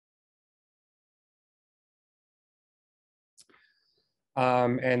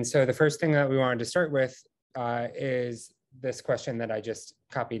And so the first thing that we wanted to start with is this question that I just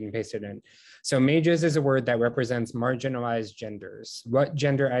copied and pasted in. So mages is a word that represents marginalized genders. What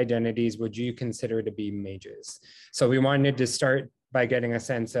gender identities would you consider to be mages? So we wanted to start by getting a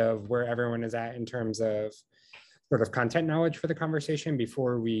sense of where everyone is at in terms of sort of content knowledge for the conversation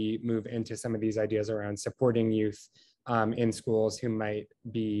before we move into some of these ideas around supporting youth in schools who might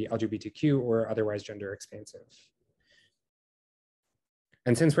be LGBTQ or otherwise gender expansive.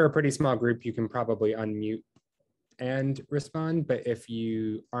 And since we're a pretty small group, you can probably unmute and respond, but if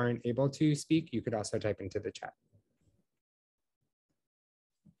you aren't able to speak, you could also type into the chat.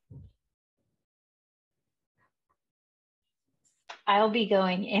 I'll be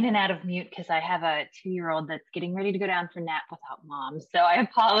going in and out of mute because I have a 2-year-old that's getting ready to go down for nap without mom. So I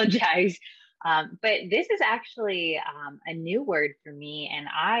apologize. But this is actually a new word for me. And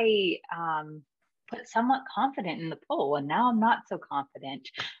I put somewhat confident in the poll, and now I'm not so confident.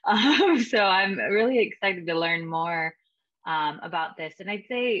 So I'm really excited to learn more about this. And I'd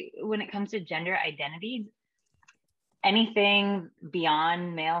say when it comes to gender identities, anything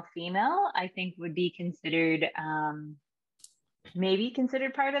beyond male, female, I think would be considered maybe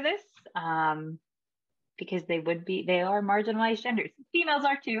considered part of this because they are marginalized genders. Females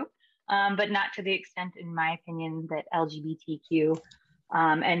are too, but not to the extent, in my opinion, that LGBTQ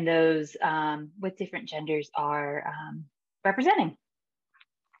and those with different genders are representing.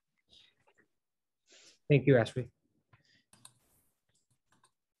 Thank you, Ashley.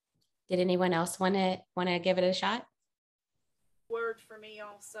 Did anyone else want to give it a shot? Word for me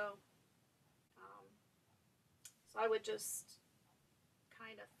also. So I would just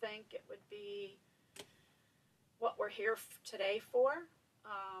kind of think it would be what we're here today for,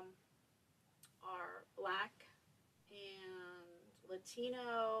 are Black and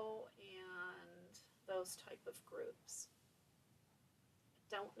Latino and those type of groups.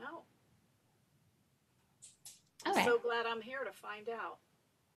 Don't know. I'm so glad I'm here to find out.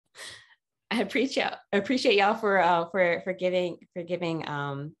 I appreciate y'all for giving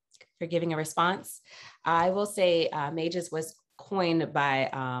a response. I will say mages was coined by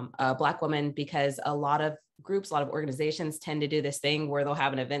a Black woman because a lot of groups, a lot of organizations tend to do this thing where they'll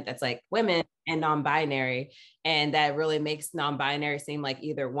have an event that's like women and non-binary, and that really makes non-binary seem like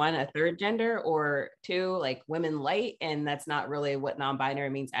either one, a third gender, or two, like women light, and that's not really what non-binary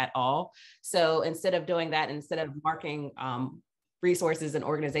means at all. So instead of doing that, instead of marking resources and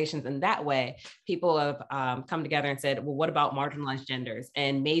organizations in that way, people have come together and said, well, what about marginalized genders?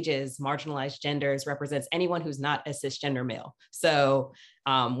 And mages, marginalized genders, represents anyone who's not a cisgender male. So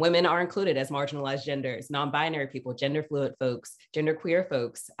women are included as marginalized genders, non-binary people, gender fluid folks, gender queer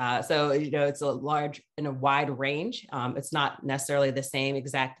folks. So, it's a large and a wide range. It's not necessarily the same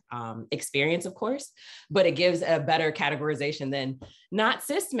exact experience, of course, but it gives a better categorization than not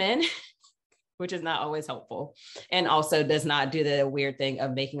cis men, which is not always helpful, and also does not do the weird thing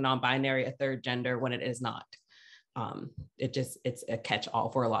of making non-binary a third gender when it is not. It's a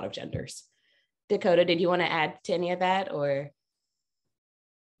catch-all for a lot of genders. Dakota, did you want to add to any of that, or?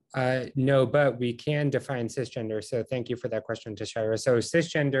 No, but we can define cisgender. So thank you for that question, Tashira. So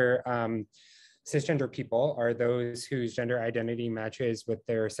cisgender people are those whose gender identity matches with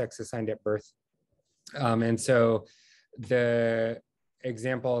their sex assigned at birth. And so the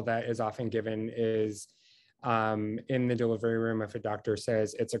example that is often given is in the delivery room, if a doctor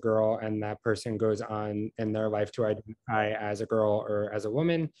says it's a girl and that person goes on in their life to identify as a girl or as a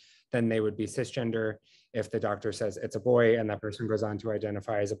woman, then they would be cisgender. If the doctor says it's a boy and that person goes on to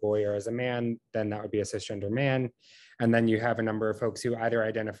identify as a boy or as a man, then that would be a cisgender man. And then you have a number of folks who either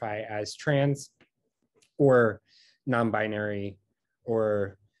identify as trans or non-binary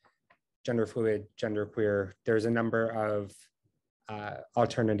or gender fluid, gender queer. There's a number of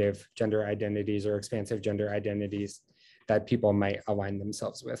alternative gender identities or expansive gender identities that people might align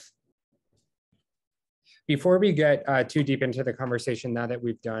themselves with. Before we get too deep into the conversation, now that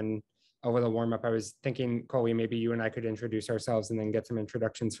we've done a little warm up, I was thinking, Coley, maybe you and I could introduce ourselves and then get some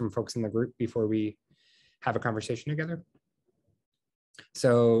introductions from folks in the group before we have a conversation together.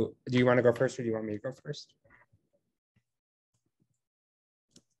 So do you want to go first or do you want me to go first?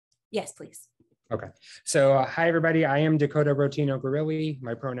 Yes, please. Okay, so hi everybody, I am Dakota Rotino-Gurilli.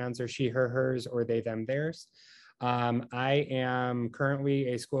 My pronouns are she, her, hers, or they, them, theirs. I am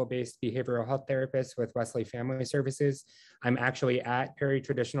currently a school-based behavioral health therapist with Wesley Family Services. I'm actually at Perry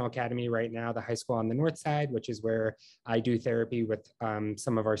Traditional Academy right now, the high school on the north side, which is where I do therapy with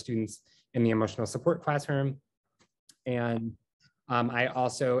some of our students in the emotional support classroom. And I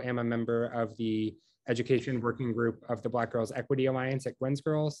also am a member of the education working group of the Black Girls Equity Alliance at Gwen's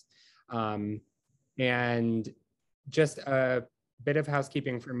Girls. And just a bit of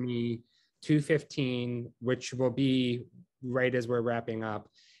housekeeping from me, 2:15, which will be right as we're wrapping up,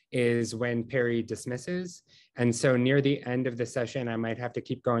 is when Perry dismisses. And so near the end of the session, I might have to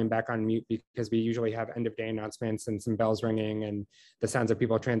keep going back on mute because we usually have end of day announcements and some bells ringing and the sounds of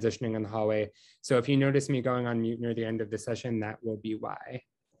people transitioning in the hallway. So if you notice me going on mute near the end of the session, that will be why.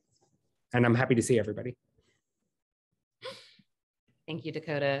 And I'm happy to see everybody. Thank you,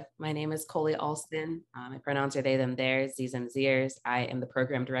 Dakota. My name is Coley Alston. My pronouns are they, them, theirs, these, and theirs. I am the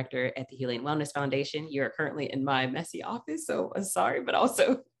program director at the Healing Wellness Foundation. You're currently in my messy office, so I'm sorry, but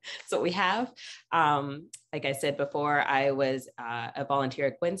also it's what we have. Like I said before, I was a volunteer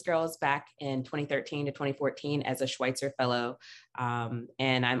at Gwen's Girls back in 2013 to 2014 as a Schweitzer Fellow.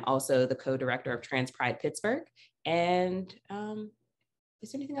 And I'm also the co-director of Trans Pride Pittsburgh. And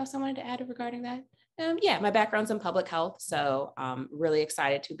is there anything else I wanted to add regarding that? Yeah, my background's in public health, so I'm really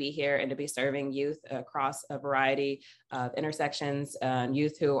excited to be here and to be serving youth across a variety of intersections,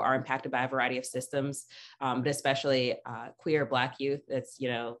 youth who are impacted by a variety of systems, but especially queer Black youth. That's, you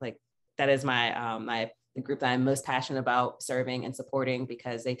know, like that is my the group that I'm most passionate about serving and supporting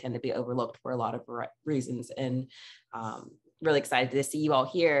because they tend to be overlooked for a lot of reasons. And really excited to see you all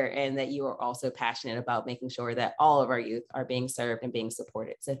here and that you are also passionate about making sure that all of our youth are being served and being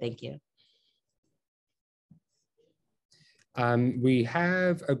supported. So thank you. We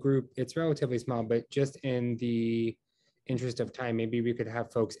have a group, it's relatively small, but just in the interest of time, maybe we could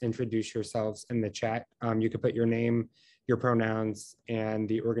have folks introduce yourselves in the chat. You could put your name, your pronouns, and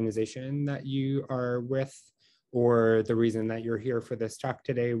the organization that you are with, or the reason that you're here for this talk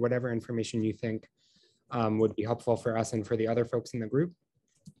today, whatever information you think would be helpful for us and for the other folks in the group.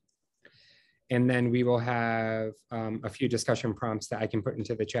 And then we will have a few discussion prompts that I can put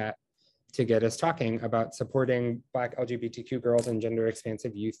into the chat to get us talking about supporting Black LGBTQ girls and gender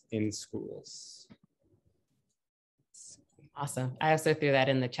expansive youth in schools. Awesome. I also threw that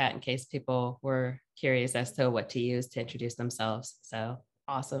in the chat in case people were curious as to what to use to introduce themselves. So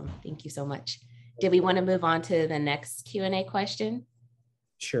awesome. Thank you so much. Did we want to move on to the next Q&A question?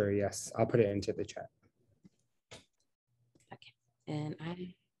 Sure, yes. I'll put it into the chat. Okay. And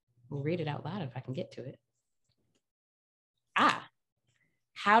I will read it out loud if I can get to it.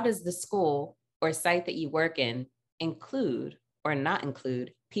 How does the school or site that you work in include or not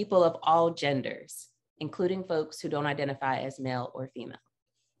include people of all genders, including folks who don't identify as male or female?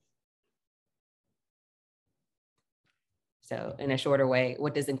 So in a shorter way,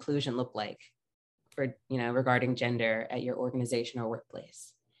 what does inclusion look like for, you know, regarding gender at your organization or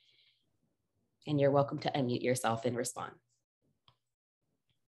workplace? And you're welcome to unmute yourself and respond.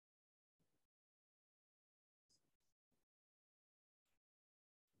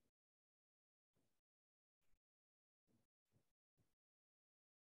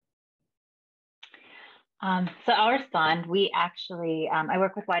 So I'll respond. We actually, I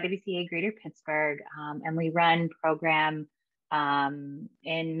work with YWCA Greater Pittsburgh, and we run program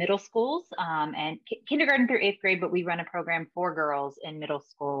in middle schools and kindergarten through 8th grade, but we run a program for girls in middle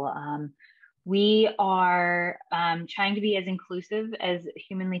school. We are trying to be as inclusive as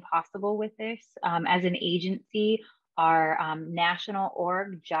humanly possible with this. As an agency, our national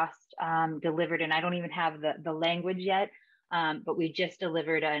org just delivered, and I don't even have the language yet, but we just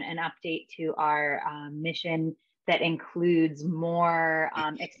delivered an update to our mission that includes more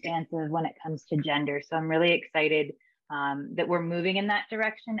expansive when it comes to gender. So I'm really excited that we're moving in that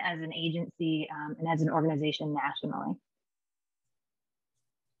direction as an agency and as an organization nationally.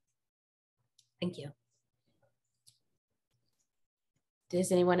 Thank you.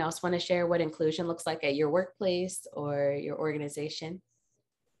 Does anyone else want to share what inclusion looks like at your workplace or your organization?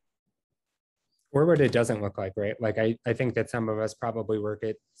 Or what it doesn't look like, right? Like I think that some of us probably work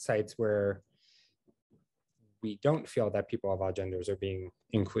at sites where we don't feel that people of all genders are being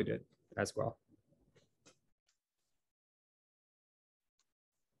included as well.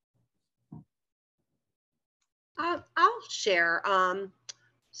 I'll share.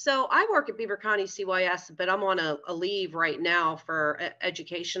 So I work at Beaver County CYS, but I'm on a leave right now for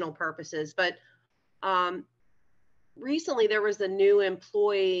educational purposes. But recently there was a new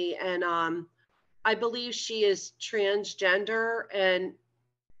employee, and I believe she is transgender, and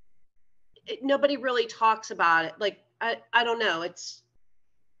nobody really talks about it. Like, I don't know. It's,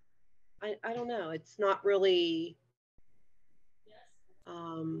 I don't know. It's not really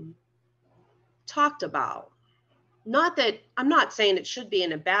talked about. Not that, I'm not saying it should be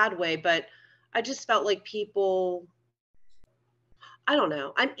in a bad way, but I just felt like people, I don't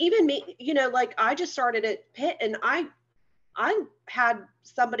know. And even me, you know, like I just started at Pitt, and I had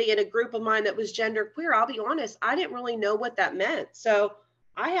somebody in a group of mine that was genderqueer. I'll be honest, I didn't really know what that meant. So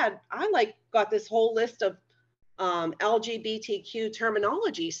I like got this whole list of LGBTQ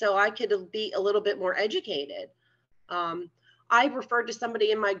terminology so I could be a little bit more educated. I referred to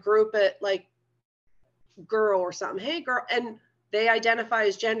somebody in my group at like girl or something, hey girl, and they identify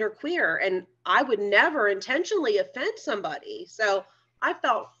as gender queer, and I would never intentionally offend somebody. So I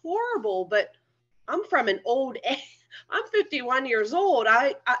felt horrible, but I'm from an old age. I'm 51 years old.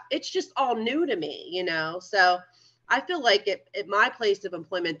 It's just all new to me, you know? So I feel like at my place of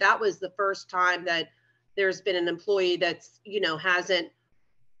employment, that was the first time that there's been an employee that's, you know, hasn't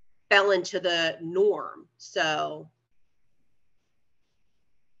fell into the norm. So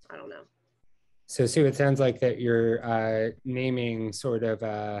I don't know. So Sue, it sounds like that you're naming sort of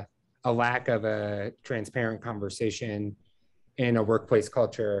a lack of a transparent conversation in a workplace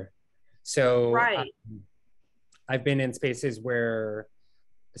culture. So Right. I've been in spaces where,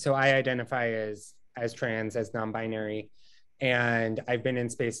 so I identify as trans, as non-binary, and I've been in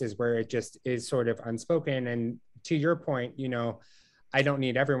spaces where it just is sort of unspoken. And to your point, you know, I don't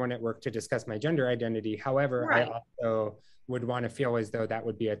need everyone at work to discuss my gender identity. However, Right. I also would want to feel as though that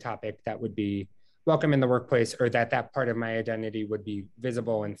would be a topic that would be welcome in the workplace, or that part of my identity would be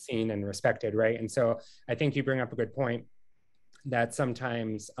visible and seen and respected, right? And so I think you bring up a good point that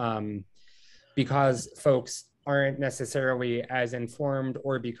sometimes because folks aren't necessarily as informed,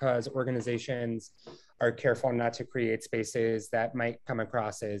 or because organizations are careful not to create spaces that might come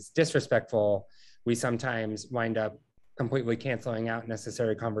across as disrespectful, we sometimes wind up completely canceling out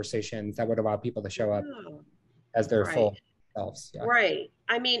necessary conversations that would allow people to show up as their Right. full selves. Yeah. Right.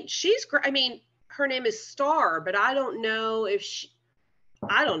 I mean, she's great. I mean, her name is Star, but I don't know if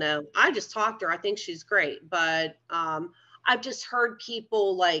I don't know. I just talked to her. I think she's great, but I've just heard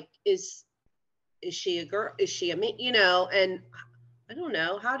people like, is she a girl? Is she a me? You know, and I don't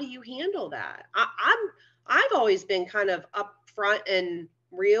know. How do you handle that? I've always been kind of upfront and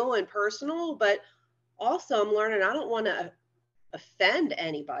real and personal, but also I'm learning I don't want to offend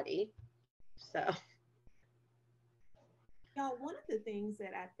anybody. So. Y'all, one of the things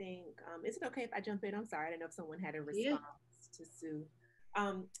that I think, is it okay if I jump in? I'm sorry, I don't know if someone had a response to Sue.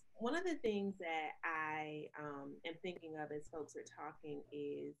 One of the things that I am thinking of as folks are talking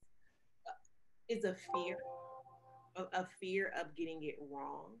is a fear of getting it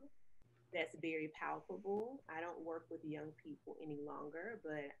wrong. That's very palpable. I don't work with young people any longer,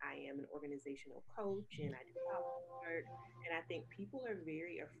 but I am an organizational coach and I do policy work. And I think people are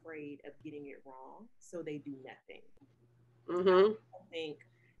very afraid of getting it wrong, so they do nothing. Mm-hmm. I think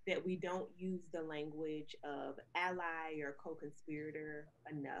that we don't use the language of ally or co-conspirator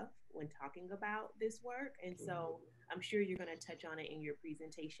enough when talking about this work. And so I'm sure you're going to touch on it in your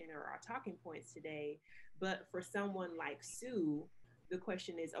presentation or our talking points today. But for someone like Sue, the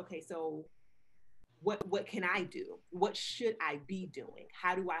question is, okay, so what can I do? What should I be doing?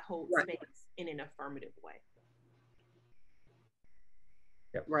 How do I hold space in an affirmative way?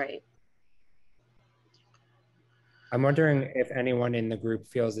 Yep. Right. I'm wondering if anyone in the group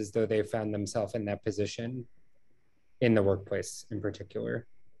feels as though they found themselves in that position in the workplace in particular,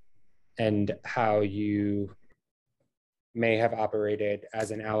 and how you may have operated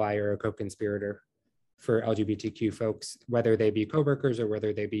as an ally or a co-conspirator for LGBTQ folks, whether they be coworkers or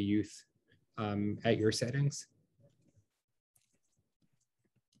whether they be youth at your settings.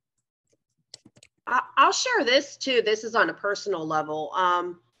 I'll share this too. This is on a personal level.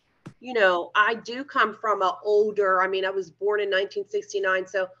 You know, I do come from a older, I mean, I was born in 1969,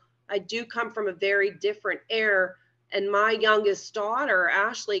 so I do come from a very different era. And my youngest daughter,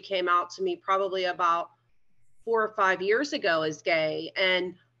 Ashley, came out to me probably about 4 or 5 years ago as gay.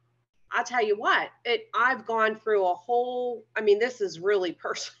 And I tell you what, I've gone through a whole, I mean, this is really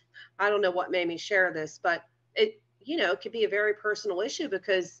personal. I don't know what made me share this, but it, you know, it could be a very personal issue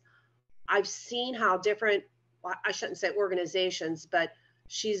because I've seen how different, well, I shouldn't say organizations, but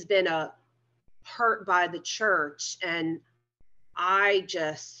she's been hurt by the church. And I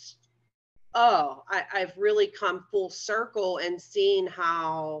just, I've really come full circle and seen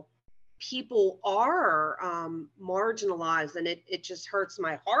how people are marginalized. And it just hurts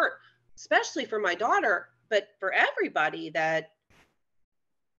my heart, especially for my daughter, but for everybody that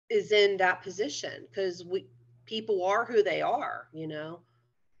is in that position, because people are who they are, you know?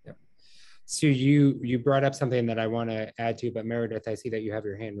 So you brought up something that I want to add to, but Meredith, I see that you have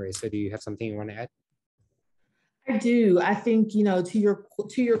your hand raised. So do you have something you want to add? I do. I think, you know, to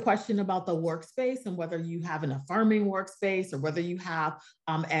your question about the workspace and whether you have an affirming workspace or whether you have,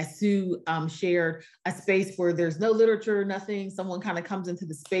 as Sue shared, a space where there's no literature, nothing, someone kind of comes into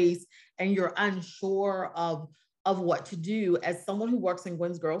the space and you're unsure of what to do. As someone who works in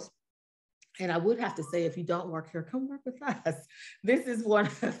Gwen's Girls, and I would have to say, if you don't work here, come work with us. This is one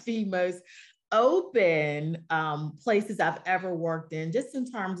of the most open places I've ever worked in, just in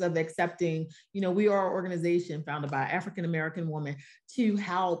terms of accepting, we are an organization founded by African-American women to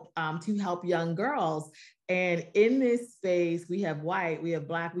help young girls. And in this space, we have white, we have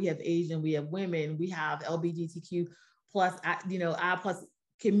Black, we have Asian, we have women, we have LGBTQ plus, I plus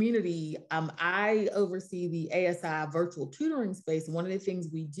community. I oversee the ASI virtual tutoring space. One of the things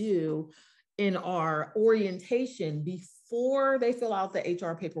we do in our orientation before they fill out the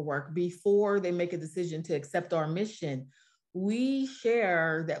HR paperwork, before they make a decision to accept our mission, we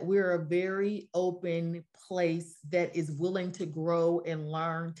share that we're a very open place that is willing to grow and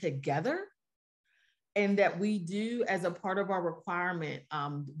learn together. And that we do, as a part of our requirement,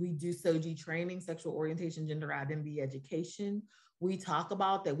 we do SOGI training, sexual orientation, gender identity education. We talk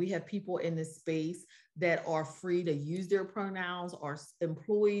about that we have people in this space that are free to use their pronouns, or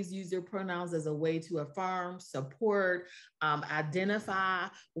employees use their pronouns as a way to affirm, support, identify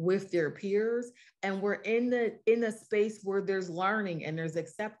with their peers. And we're in the space where there's learning and there's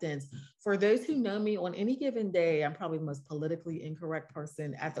acceptance. For those who know me, on any given day, I'm probably the most politically incorrect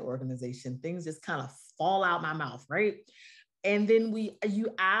person at the organization. Things just kind of fall out my mouth, right? And then you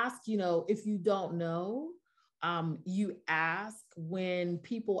ask, if you don't know, you ask when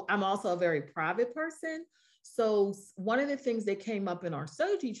people, I'm also a very private person. So one of the things that came up in our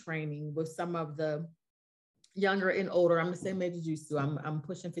SOGI training with some of the younger and older, I'm the same age as you, Sue, I'm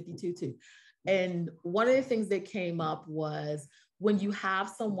pushing 52 too. And one of the things that came up was when you have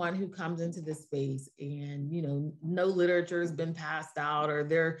someone who comes into this space and, no literature has been passed out, or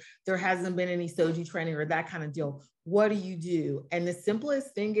there hasn't been any SOGI training or that kind of deal, what do you do? And the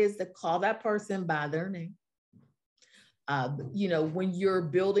simplest thing is to call that person by their name. When you're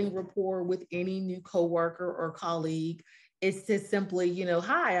building rapport with any new coworker or colleague, it's to simply,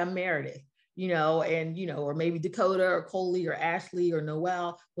 hi, I'm Meredith, or maybe Dakota or Coley or Ashley or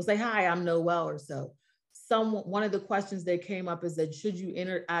Noelle will say, hi, I'm Noelle or so. One of the questions that came up is that should you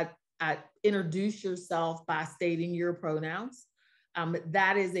introduce yourself by stating your pronouns?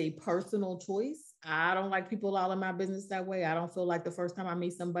 That is a personal choice. I don't like people all in my business that way. I don't feel like the first time I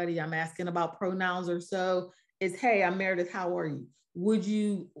meet somebody, I'm asking about pronouns or so. Is, hey, I'm Meredith, how are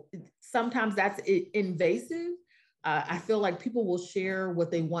you? Sometimes that's invasive. I feel like people will share what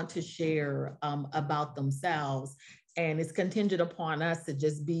they want to share about themselves. And it's contingent upon us to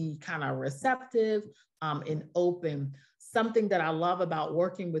just be kind of receptive and open. Something that I love about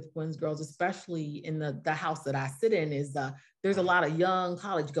working with Twins Girls, especially in the house that I sit in, is there's a lot of young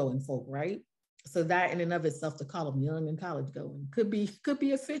college going folk, right? So that in and of itself, to call them young and college going could be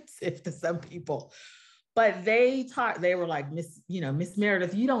offensive to some people. But they were like, Miss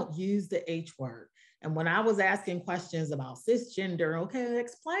Meredith, you don't use the H word. And when I was asking questions about cisgender, okay,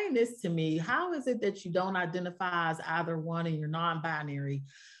 explain this to me. How is it that you don't identify as either one and you're non-binary?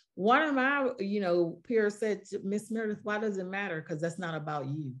 One of my, peers said, Miss Meredith, why does it matter? Because that's not about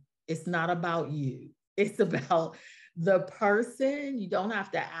you. It's not about you. It's about the person. You don't have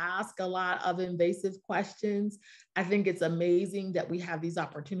to ask a lot of invasive questions. I think it's amazing that we have these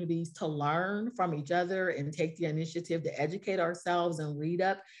opportunities to learn from each other and take the initiative to educate ourselves and read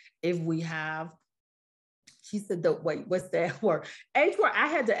up if we have. She said, wait, what's that word? H word, I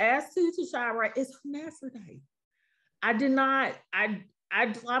had to ask Sue to try, right? It's hermaphrodite. I did not, I'm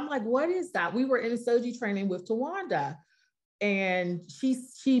like, what is that? We were in a SOGI training with Tawanda, and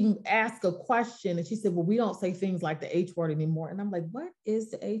she asked a question and she said, well, we don't say things like the H word anymore. And I'm like, what is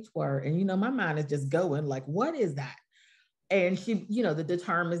the H word? And, my mind is just going like, what is that? And she, the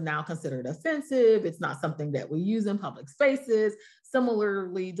term is now considered offensive. It's not something that we use in public spaces.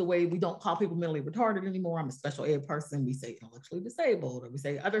 Similarly, the way we don't call people mentally retarded anymore. I'm a special ed person. We say intellectually disabled, or we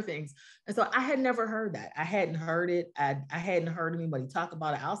say other things. And so I had never heard that. I hadn't heard it. I hadn't heard anybody talk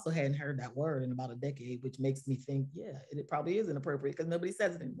about it. I also hadn't heard that word in about a decade, which makes me think, yeah, it probably is inappropriate because nobody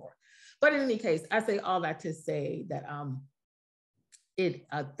says it anymore. But in any case, I say all that to say that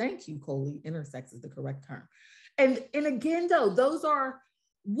thank you, Coley, intersex is the correct term. And again, though, those are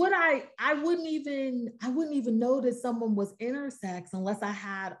what I wouldn't even know that someone was intersex unless I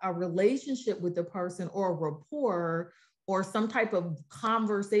had a relationship with the person, or a rapport, or some type of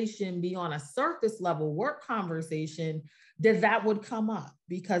conversation be on a surface level work conversation that would come up.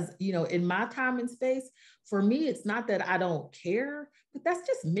 Because, in my time and space, for me, it's not that I don't care, but that's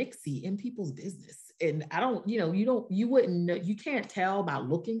just mixy in people's business. And I don't, you wouldn't know, you can't tell by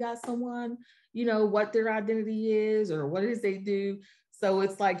looking at someone, what their identity is or what it is they do. So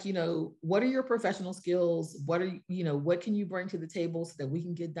it's like, what are your professional skills? What can you bring to the table so that we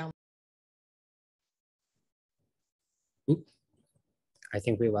can get down? Oops. I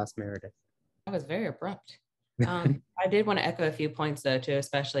think we lost Meredith. That was very abrupt. I did want to echo a few points though, too,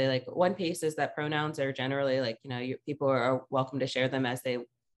 especially like one piece is that pronouns are generally like, people are welcome to share them as they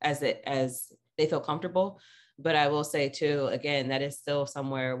feel comfortable. But I will say too, again, that is still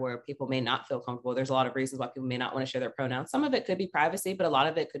somewhere where people may not feel comfortable. There's a lot of reasons why people may not want to share their pronouns. Some of it could be privacy, but a lot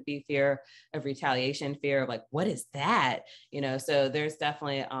of it could be fear of retaliation, fear of like, what is that? So there's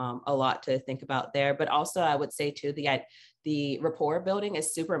definitely a lot to think about there. But also I would say too, the rapport building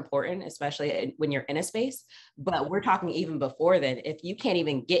is super important, especially when you're in a space. But we're talking even before then. If you can't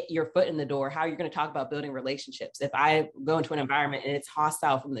even get your foot in the door, how are you going to talk about building relationships? If I go into an environment and it's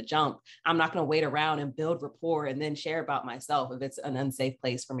hostile from the jump, I'm not going to wait around and build rapport and then share about myself if it's an unsafe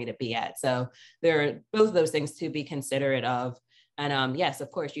place for me to be at. So there are both of those things to be considerate of. And yes, of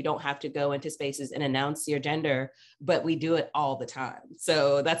course, you don't have to go into spaces and announce your gender, but we do it all the time.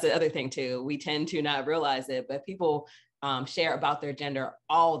 So that's the other thing too. We tend to not realize it, but people share about their gender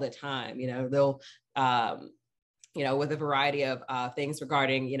all the time. They'll, with a variety of things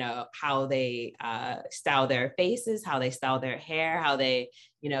regarding, how they style their faces, how they style their hair, how they,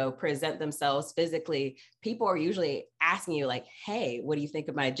 present themselves physically. People are usually asking you like, hey, what do you think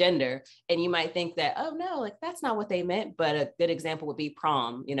of my gender? And you might think that, oh no, like that's not what they meant. But a good example would be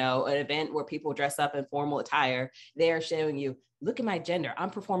prom, an event where people dress up in formal attire. They're showing you, look at my gender. I'm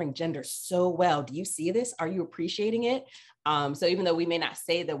performing gender so well. Do you see this? Are you appreciating it? So even though we may not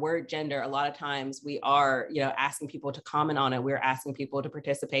say the word gender, a lot of times we are, asking people to comment on it. We're asking people to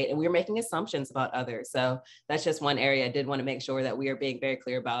participate and we're making assumptions about others. So that's just one area I did want to make sure that we are being very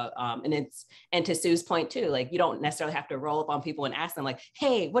clear about. And to Sue's point too, like you don't necessarily have to roll up on people and ask them like,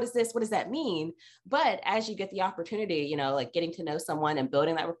 hey, what is this? What does that mean? But as you get the opportunity, like getting to know someone and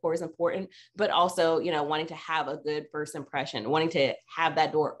building that rapport is important, but also, wanting to have a good first impression, wanting to have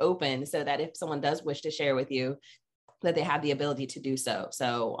that door open so that if someone does wish to share with you, that they have the ability to do so.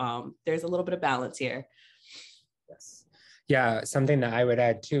 So there's a little bit of balance here. Yes. Yeah, something that I would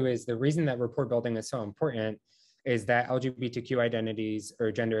add too is the reason that rapport building is so important is that LGBTQ identities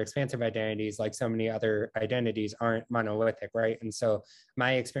or gender expansive identities, like so many other identities, aren't monolithic, right? And so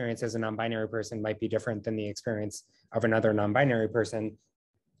my experience as a non-binary person might be different than the experience of another non-binary person.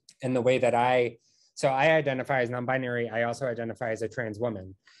 And the way that I identify as non-binary, I also identify as a trans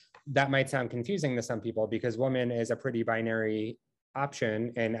woman. That might sound confusing to some people because woman is a pretty binary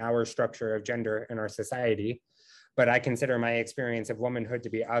option in our structure of gender in our society. But I consider my experience of womanhood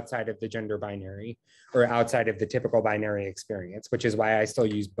to be outside of the gender binary or outside of the typical binary experience, which is why I still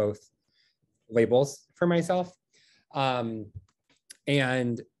use both labels for myself.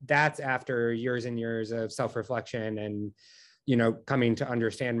 And that's after years and years of self-reflection and, coming to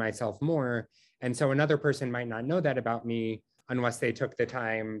understand myself more. And so another person might not know that about me unless they took the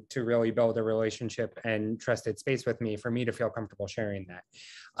time to really build a relationship and trusted space with me for me to feel comfortable sharing that.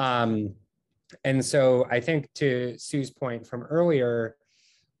 And so I think to Sue's point from earlier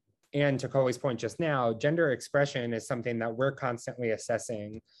and to Coley's point just now, gender expression is something that we're constantly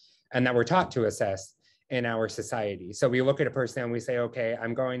assessing and that we're taught to assess in our society. So we look at a person and we say, okay,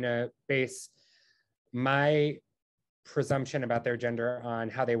 I'm going to base my presumption about their gender on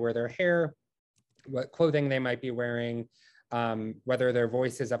how they wear their hair, what clothing they might be wearing, whether their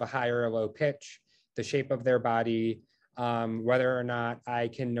voice is of a high or a low pitch, the shape of their body, whether or not I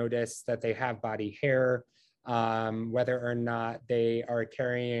can notice that they have body hair, whether or not they are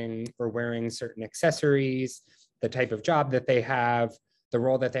carrying or wearing certain accessories, the type of job that they have, the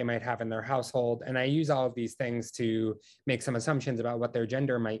role that they might have in their household. And I use all of these things to make some assumptions about what their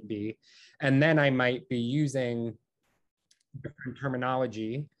gender might be. And then I might be using different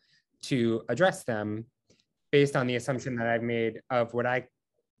terminology to address them based on the assumption that I've made of what I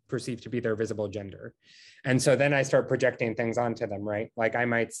perceive to be their visible gender. And so then I start projecting things onto them, right? Like I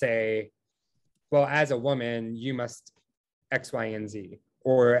might say, well, as a woman, you must X, Y, and Z.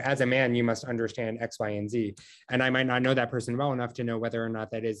 Or as a man, you must understand X, Y, and Z. And I might not know that person well enough to know whether or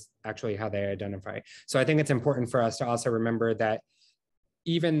not that is actually how they identify. So I think it's important for us to also remember that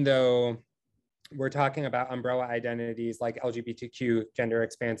even though we're talking about umbrella identities like LGBTQ, gender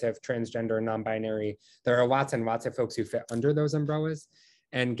expansive, transgender, non-binary, there are lots and lots of folks who fit under those umbrellas,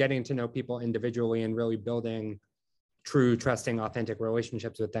 and getting to know people individually and really building true, trusting, authentic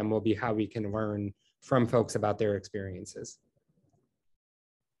relationships with them will be how we can learn from folks about their experiences.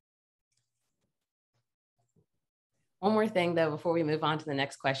 One more thing though, before we move on to the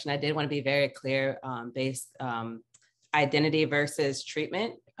next question, I did want to be very clear, identity versus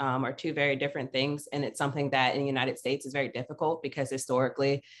treatment are two very different things. And it's something that in the United States is very difficult because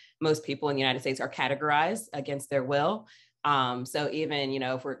historically, most people in the United States are categorized against their will. So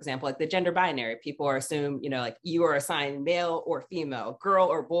even, for example, like the gender binary, people are assumed, like you are assigned male or female, girl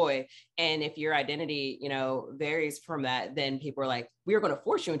or boy. And if your identity, varies from that, then people are like, we're going to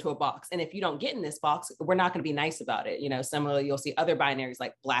force you into a box. And if you don't get in this box, we're not going to be nice about it. Similarly, you'll see other binaries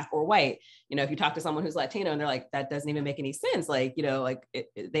like black or white. If you talk to someone who's Latino and they're like, that doesn't even make any sense. Like, the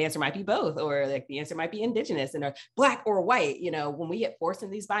answer might be both, or like the answer might be indigenous and black or white. When we get forced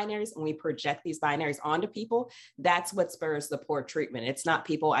into these binaries and we project these binaries onto people, that's what spurs the poor treatment. It's not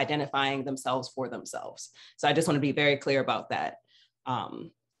people identifying themselves for themselves. So I just want to be very clear about that.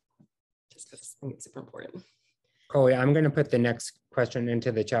 Just because I think it's super important. Coley, I'm going to put the next question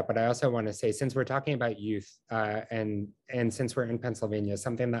into the chat, but I also want to say, since we're talking about youth and since we're in Pennsylvania,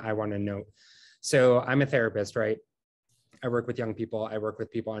 something that I want to note. So I'm a therapist, right? I work with young people. I work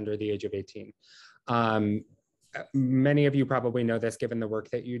with people under the age of 18. Many of you probably know this given the work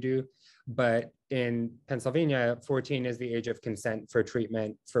that you do, but in Pennsylvania, 14 is the age of consent for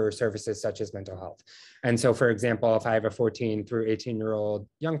treatment for services such as mental health. And so, for example, if I have a 14 through 18-year-old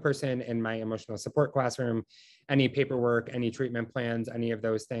young person in my emotional support classroom, any paperwork, any treatment plans, any of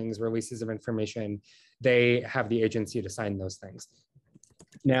those things, releases of information, they have the agency to sign those things.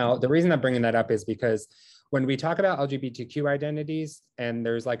 Now, the reason I'm bringing that up is because when we talk about LGBTQ identities, and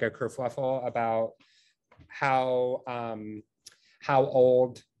there's like a kerfuffle about how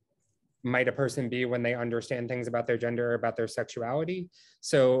old might a person be when they understand things about their gender, about their sexuality.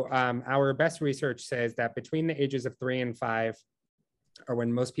 So our best research says that between the ages of 3 and 5 are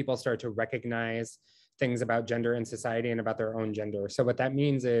when most people start to recognize things about gender in society and about their own gender. So what that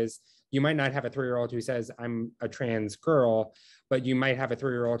means is you might not have a 3-year-old who says, I'm a trans girl, but you might have a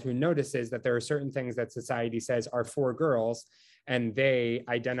 3-year-old who notices that there are certain things that society says are for girls, and they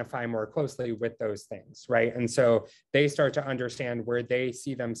identify more closely with those things, right? And so they start to understand where they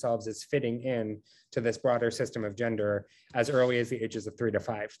see themselves as fitting in to this broader system of gender as early as the ages of 3 to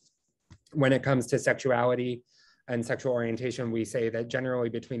 5. When it comes to sexuality and sexual orientation, we say that generally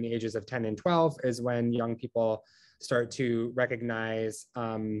between the ages of 10 and 12 is when young people start to recognize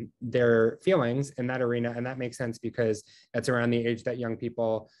their feelings in that arena. And that makes sense because that's around the age that young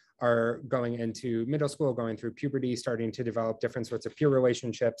people are going into middle school, going through puberty, starting to develop different sorts of peer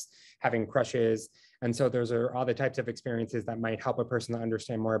relationships, having crushes. And so those are all the types of experiences that might help a person to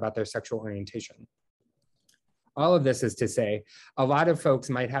understand more about their sexual orientation. All of this is to say, a lot of folks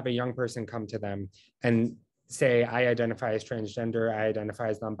might have a young person come to them and say, I identify as transgender, I identify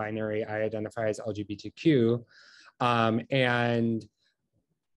as non-binary, I identify as LGBTQ. And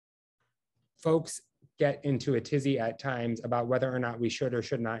folks get into a tizzy at times about whether or not we should or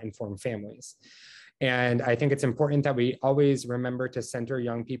should not inform families. And I think it's important that we always remember to center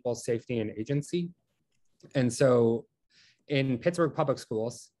young people's safety and agency. And so in Pittsburgh Public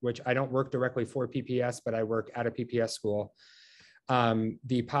Schools, which I don't work directly for PPS, but I work at a PPS school,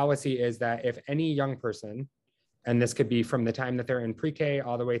 the policy is that if any young person, and this could be from the time that they're in pre-K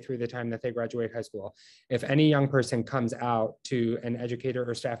all the way through the time that they graduate high school, if any young person comes out to an educator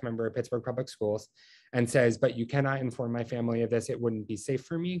or staff member at Pittsburgh Public Schools and says, but you cannot inform my family of this, it wouldn't be safe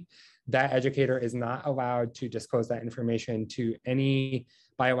for me, that educator is not allowed to disclose that information to any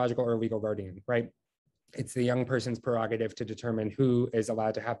biological or legal guardian, right? It's the young person's prerogative to determine who is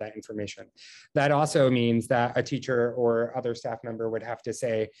allowed to have that information. That also means that a teacher or other staff member would have to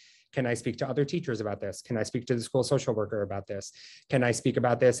say, can I speak to other teachers about this? Can I speak to the school social worker about this? Can I speak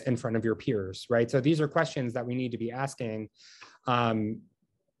about this in front of your peers, right? So these are questions that we need to be asking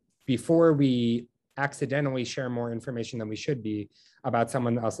before we accidentally share more information than we should be about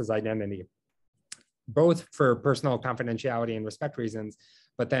someone else's identity, both for personal confidentiality and respect reasons,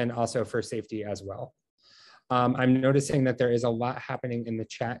 but then also for safety as well. I'm noticing that there is a lot happening in the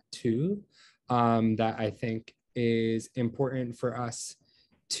chat too, that I think is important for us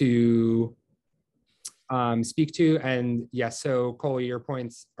to speak to. And yes, so Coley, your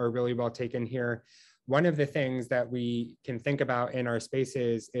points are really well taken here. One of the things that we can think about in our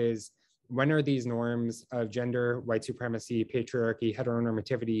spaces is, when are these norms of gender, white supremacy, patriarchy,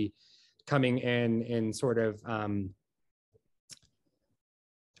 heteronormativity coming in sort of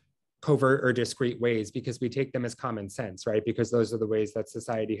covert or discrete ways, because we take them as common sense, right? Because those are the ways that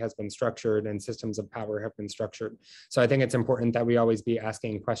society has been structured and systems of power have been structured. So I think it's important that we always be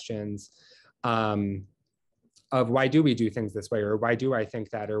asking questions of why do we do things this way, or why do I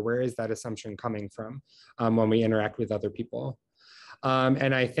think that, or where is that assumption coming from when we interact with other people.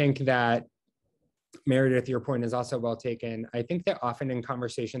 And I think that, Meredith, your point is also well taken. I think that often in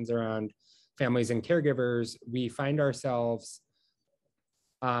conversations around families and caregivers, we find ourselves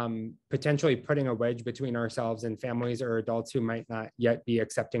potentially putting a wedge between ourselves and families or adults who might not yet be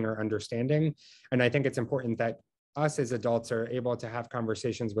accepting or understanding. And I think it's important that us as adults are able to have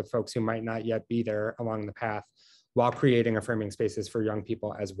conversations with folks who might not yet be there along the path while creating affirming spaces for young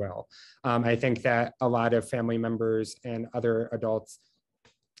people as well. I think that a lot of family members and other adults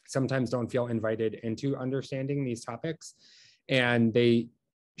sometimes don't feel invited into understanding these topics, and they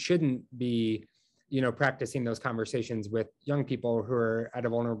shouldn't be, practicing those conversations with young people who are at a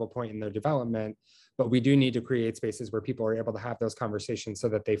vulnerable point in their development. But we do need to create spaces where people are able to have those conversations so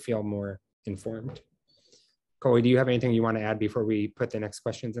that they feel more informed. Coley, do you have anything you want to add before we put the next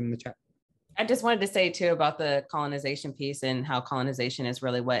questions in the chat? I just wanted to say too about the colonization piece and how colonization is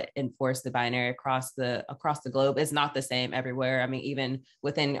really what enforced the binary across the globe. It's not the same everywhere. I mean, even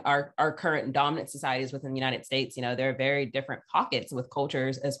within our current dominant societies within the United States, there are very different pockets with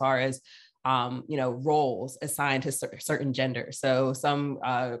cultures as far as roles assigned to certain genders. So some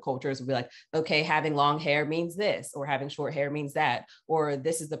cultures will be like, okay, having long hair means this, or having short hair means that, or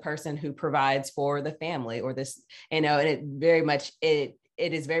this is the person who provides for the family, or this, and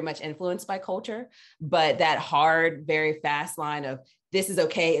it is very much influenced by culture, but that hard, very fast line of this is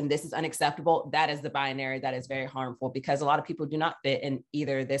okay and this is unacceptable, that is the binary that is very harmful, because a lot of people do not fit in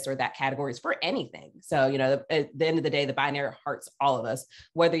either this or that categories for anything. So, at the end of the day, the binary hurts all of us,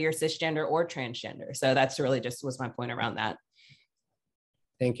 whether you're cisgender or transgender. So that's really just was my point around that.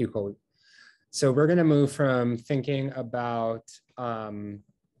 Thank you, Coley. So we're going to move from thinking about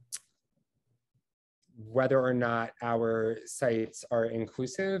whether or not our sites are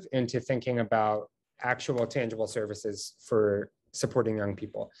inclusive into thinking about actual tangible services for supporting young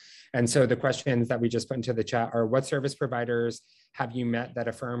people. And so the questions that we just put into the chat are: what service providers have you met that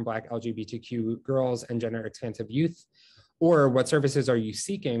affirm Black LGBTQ girls and gender expansive youth? Or what services are you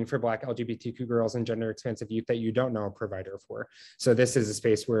seeking for Black LGBTQ girls and gender expansive youth that you don't know a provider for? So this is a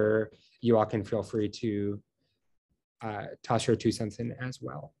space where you all can feel free to toss your 2 cents in as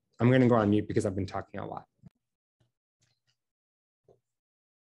well. I'm going to go on mute because I've been talking a lot.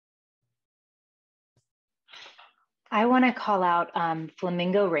 I want to call out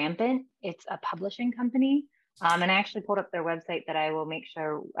Flamingo Rampant. It's a publishing company. And I actually pulled up their website that I will make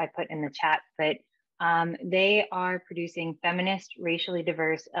sure I put in the chat. But they are producing feminist, racially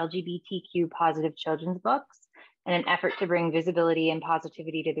diverse, LGBTQ positive children's books in an effort to bring visibility and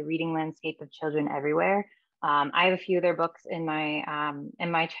positivity to the reading landscape of children everywhere. I have a few of their books in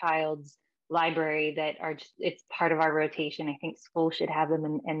my child's library that are just, it's part of our rotation. I think schools should have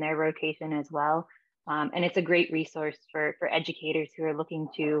them in their rotation as well. And it's a great resource for educators who are looking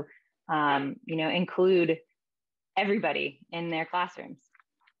to, include everybody in their classrooms.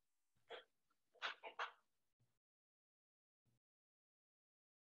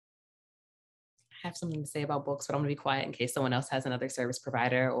 I have something to say about books, but I'm gonna be quiet in case someone else has another service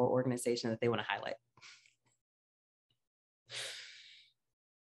provider or organization that they want to highlight.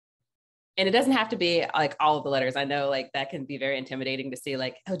 And it doesn't have to be like all of the letters. I know like that can be very intimidating to see,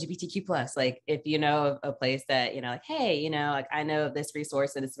 like LGBTQ plus, like if you know a place that, like, hey, like I know of this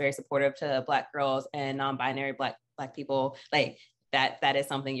resource and it's very supportive to Black girls and non-binary Black people, like that is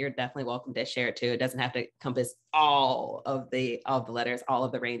something you're definitely welcome to share too. It doesn't have to encompass all of the letters, all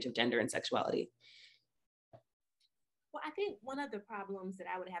of the range of gender and sexuality. Well, I think one of the problems that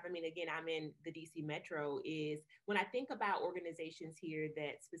I would have, again, I'm in the DC Metro, is when I think about organizations here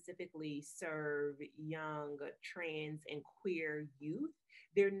that specifically serve young trans and queer youth,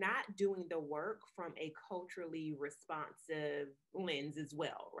 they're not doing the work from a culturally responsive lens as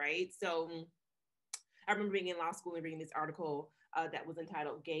well, right? So I remember being in law school and reading this article that was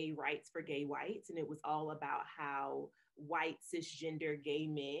entitled Gay Rights for Gay Whites, and it was all about how white cisgender gay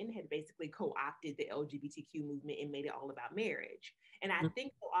men had basically co-opted the LGBTQ movement and made it all about marriage. And I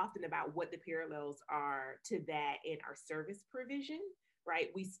think so often about what the parallels are to that in our service provision, right?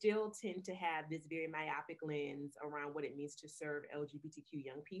 We still tend to have this very myopic lens around what it means to serve LGBTQ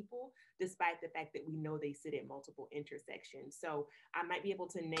young people, despite the fact that we know they sit at multiple intersections. So I might be able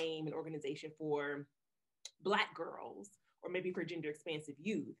to name an organization for Black girls, or maybe for gender expansive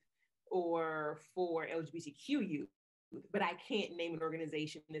youth, or for LGBTQ youth, but I can't name an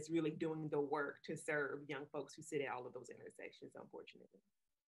organization that's really doing the work to serve young folks who sit at all of those intersections, unfortunately.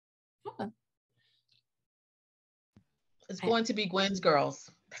 Okay. It's going to be Gwen's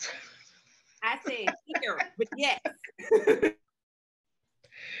Girls. I say here, but yes.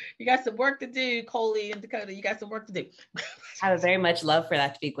 You got some work to do, Coley and Dakota. You got some work to do. I would very much love for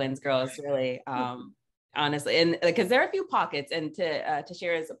that to be Gwen's Girls, really. Honestly, and because there are a few pockets, and to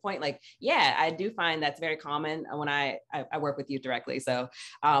share as a point, like, yeah, I do find that's very common when I work with youth directly. So,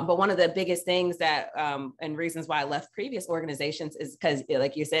 but one of the biggest things that, and reasons why I left previous organizations is because,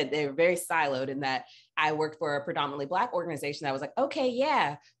 like you said, they're very siloed in that I worked for a predominantly Black organization that was like, okay,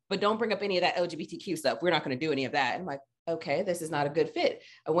 yeah, but don't bring up any of that LGBTQ stuff. We're not going to do any of that. And I'm like, okay, this is not a good fit.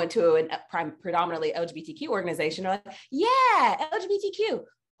 I went to a predominantly LGBTQ organization. They're like, yeah, LGBTQ.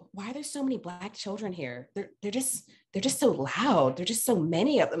 Why are there so many Black children here? They're just so loud. There're just so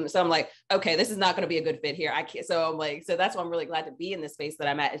many of them. So I'm like, okay, this is not going to be a good fit here. I can't. So I'm like, so that's why I'm really glad to be in the space that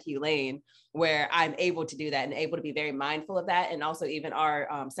I'm at Hugh Lane, where I'm able to do that and able to be very mindful of that. And also even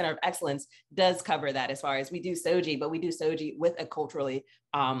our Center of Excellence does cover that, as far as we do SOGI, but we do SOGI with a culturally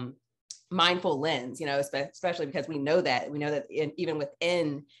mindful lens, you know, especially because we know that even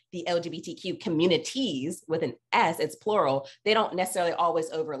within the LGBTQ communities, with an S, it's plural, they don't necessarily always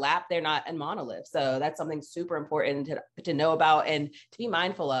overlap. They're not a monolith. So that's something super important to know about and to be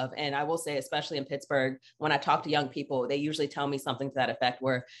mindful of. And I will say, especially in Pittsburgh, when I talk to young people, they usually tell me something to that effect,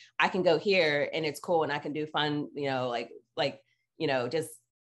 where I can go here and it's cool and I can do fun, you know, like, you know, just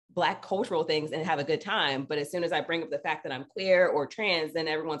Black cultural things and have a good time. But as soon as I bring up the fact that I'm queer or trans, then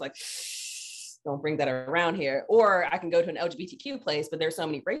everyone's like, don't bring that around here. Or I can go to an LGBTQ place, but there's so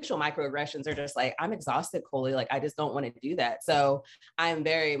many racial microaggressions. They're just like, I'm exhausted, Coley. Like, I just don't want to do that. So I'm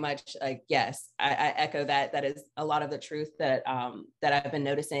very much like, yes, I echo that. That is a lot of the truth that I've been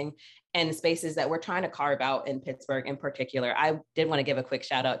noticing, and spaces that we're trying to carve out in Pittsburgh in particular. I did want to give a quick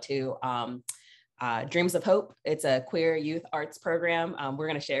shout out to Dreams of Hope. It's a queer youth arts program. We're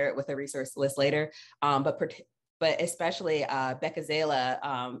going to share it with a resource list later. But especially Becca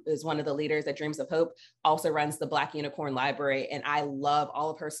Zala is one of the leaders at Dreams of Hope, also runs the Black Unicorn Library. And I love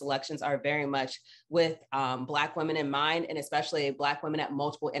all of her selections are very much with Black women in mind, and especially Black women at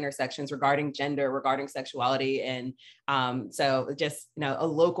multiple intersections regarding gender, regarding sexuality. And so just, you know, a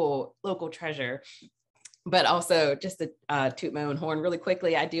local treasure. But also, just to toot my own horn really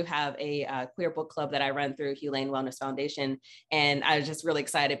quickly, I do have a queer book club that I run through Hugh Lane Wellness Foundation. And I was just really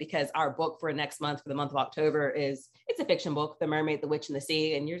excited because our book for next month, for the month of October, it's a fiction book, The Mermaid, the Witch, and the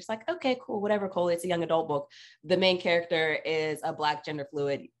Sea. And you're just like, okay, cool, whatever, Cole, it's a young adult book. The main character is a Black gender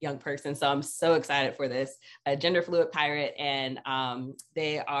fluid young person. So I'm so excited for this, a gender fluid pirate. And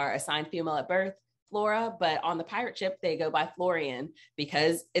they are assigned female at birth, Flora, but on the pirate ship, they go by Florian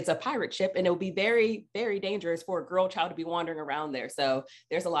because it's a pirate ship and it would be very, very dangerous for a girl child to be wandering around there. So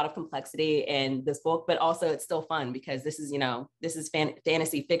there's a lot of complexity in this book, but also it's still fun because this is, you know, this is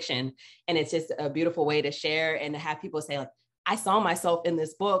fantasy fiction. And it's just a beautiful way to share and to have people say, like, I saw myself in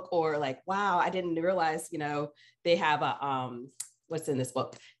this book, or like, wow, I didn't realize, you know, they have a, what's in this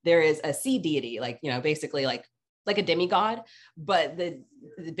book? There is a sea deity, like, you know, basically like a demigod, but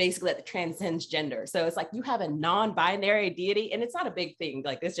basically that transcends gender. So it's like you have a non-binary deity, and it's not a big thing.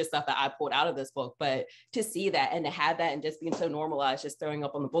 Like, it's just stuff that I pulled out of this book, but to see that and to have that and just being so normalized, just throwing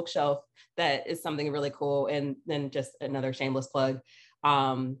up on the bookshelf, that is something really cool. And then just another shameless plug.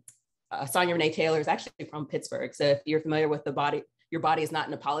 Sonia Renee Taylor is actually from Pittsburgh. So if you're familiar with The Body, Your Body is Not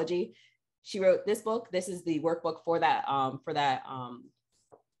an Apology, she wrote this book. This is the workbook for that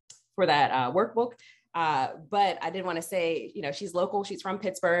workbook. But I did want to say, you know, she's local, she's from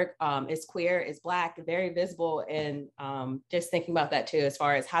Pittsburgh, is queer, is Black, very visible. And just thinking about that too, as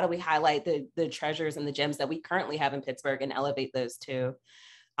far as how do we highlight the treasures and the gems that we currently have in Pittsburgh and elevate those too.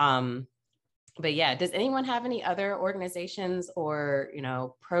 But yeah, does anyone have any other organizations or, you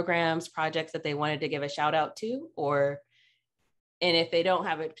know, programs, projects that they wanted to give a shout out to? And if they don't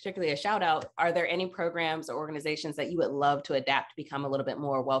have particularly a shout out, are there any programs or organizations that you would love to adapt to become a little bit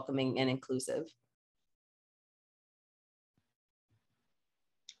more welcoming and inclusive?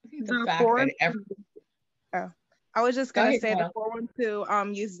 I was just going to say the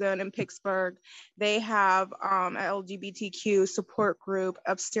 412 Youth Zone in Pittsburgh, they have an LGBTQ support group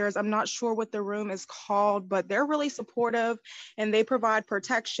upstairs. I'm not sure what the room is called, but they're really supportive, and they provide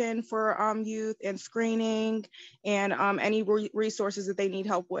protection for youth and screening and any resources that they need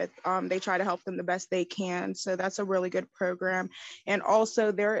help with. They try to help them the best they can. So that's a really good program. And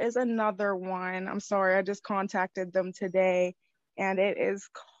also there is another one. I'm sorry, I just contacted them today, and it is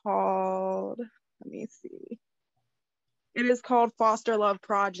called, let me see. It is called Foster Love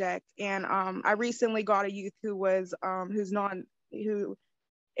Project, and I recently got a youth who is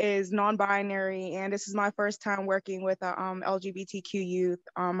non-binary, and this is my first time working with a LGBTQ youth.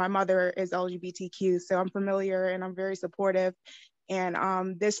 My mother is LGBTQ, so I'm familiar and I'm very supportive.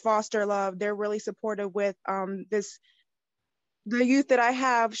 And this Foster Love, they're really supportive with the youth that I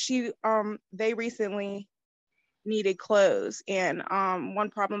have. They recently needed clothes, and one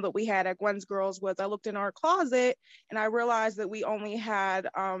problem that we had at Gwen's Girls was I looked in our closet and I realized that we only had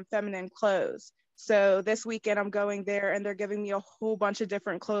feminine clothes. So this weekend I'm going there, and they're giving me a whole bunch of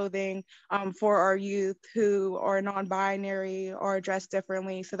different clothing for our youth who are non-binary or dressed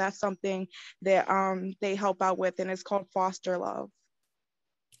differently. So that's something that they help out with, and it's called Foster Love.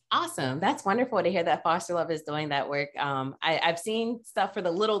 Awesome. That's wonderful to hear that Foster Love is doing that work. I've seen stuff for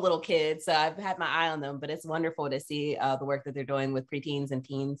the little kids, so I've had my eye on them, but it's wonderful to see the work that they're doing with preteens and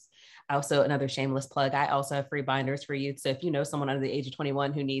teens. Also, another shameless plug, I also have free binders for youth. So if you know someone under the age of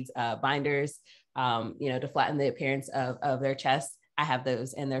 21 who needs binders, to flatten the appearance of their chest, I have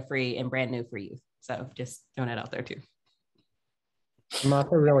those, and they're free and brand new for youth. So just throwing it out there too. I'm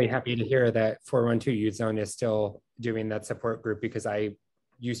also really happy to hear that 412 Youth Zone is still doing that support group, because I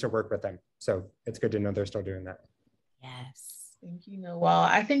used to work with them. So it's good to know they're still doing that. Yes. Thank you, Noel.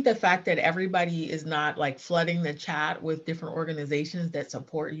 I think the fact that everybody is not like flooding the chat with different organizations that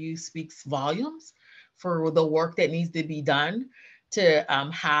support you speaks volumes for the work that needs to be done to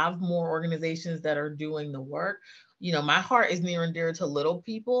have more organizations that are doing the work. You know, my heart is near and dear to little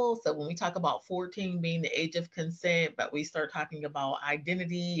people. So when we talk about 14 being the age of consent, but we start talking about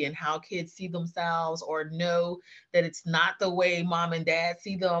identity and how kids see themselves or know that it's not the way mom and dad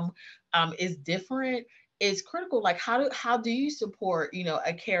see them is different. It's critical. Like how do you support,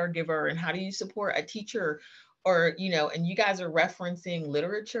 a caregiver, and how do you support a teacher? Or, and you guys are referencing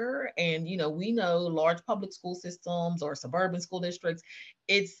literature, and, we know large public school systems or suburban school districts,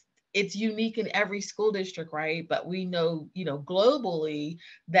 it's unique in every school district, right? But we know, globally,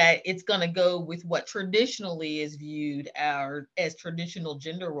 that it's going to go with what traditionally is viewed as traditional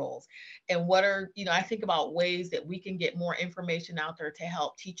gender roles. And what are, I think about ways that we can get more information out there to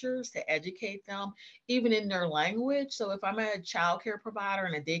help teachers, to educate them, even in their language. So if I'm a child care provider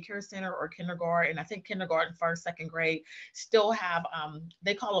in a daycare center or kindergarten, I think kindergarten, first, second grade still have,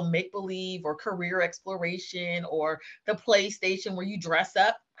 they call them make-believe or career exploration, or the play station where you dress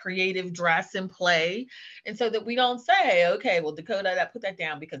up, creative dress and play. And so that we don't say, okay, well, Dakota, put that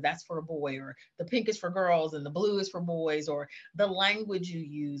down because that's for a boy, or the pink is for girls and the blue is for boys, or the language you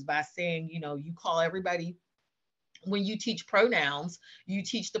use by saying, you call everybody. When you teach pronouns, you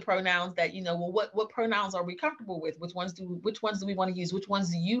teach the pronouns that, well, what pronouns are we comfortable with? Which ones do we want to use? Which ones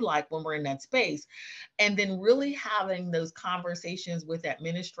do you like when we're in that space? And then really having those conversations with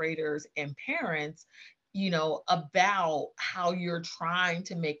administrators and parents, about how you're trying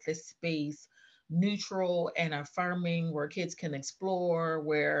to make this space neutral and affirming, where kids can explore,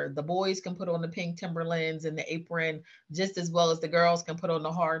 where the boys can put on the pink Timberlands and the apron just as well as the girls can put on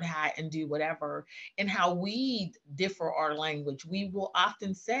the hard hat and do whatever. And how we differ our language. We will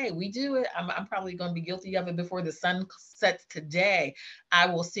often say, we do it, I'm probably going to be guilty of it before the sun sets today. I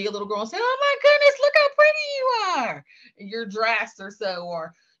will see a little girl and say, oh my goodness, look how pretty you are, you're dressed, or so,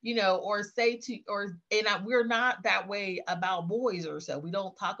 or or say to, we're not that way about boys, or so. We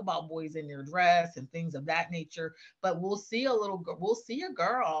don't talk about boys in their dress and things of that nature, but we'll see a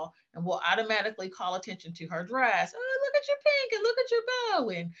girl and we'll automatically call attention to her dress. Oh, look at your pink and look at your bow.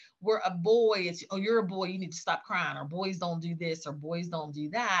 And we're a boy, it's, oh, you're a boy, you need to stop crying, or boys don't do this, or boys don't do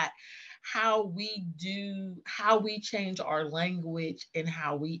that. How we change our language and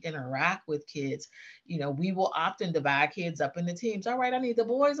how we interact with kids. We will often divide kids up into teams. All right, I need the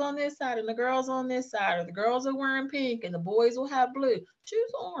boys on this side and the girls on this side, or the girls are wearing pink and the boys will have blue.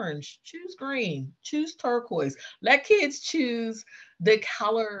 Choose orange, choose green, choose turquoise. Let kids choose the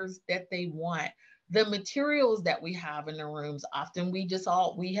colors that they want. The materials that we have in the rooms, often we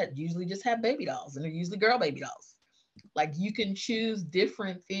usually just have baby dolls, and they're usually girl baby dolls. Like, you can choose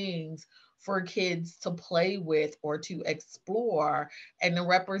different things for kids to play with or to explore, and the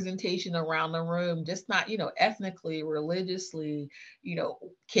representation around the room, just not, ethnically, religiously,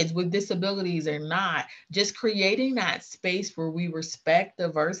 kids with disabilities or not, just creating that space where we respect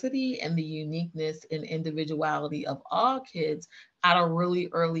diversity and the uniqueness and individuality of all kids at a really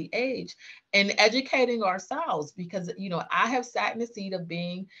early age, and educating ourselves. Because, I have sat in the seat of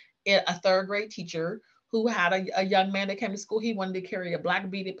being a third grade teacher who had a young man that came to school. He wanted to carry a black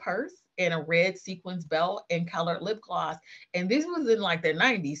beaded purse and a red sequins belt and colored lip gloss. And this was in like the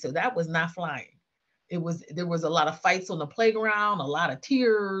 90s. So that was not flying. There was a lot of fights on the playground, a lot of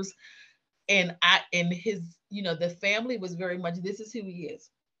tears. And his, the family was very much, this is who he is.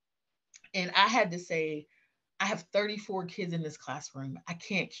 And I had to say, I have 34 kids in this classroom. I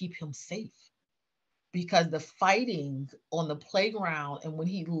can't keep him safe, because the fighting on the playground and when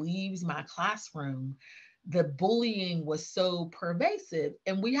he leaves my classroom, the bullying was so pervasive.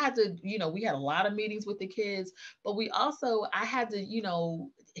 And we had to, we had a lot of meetings with the kids, but I had to,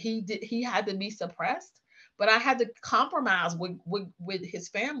 he had to be suppressed, but I had to compromise with his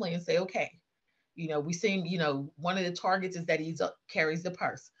family and say, okay, we seen, one of the targets is that he carries the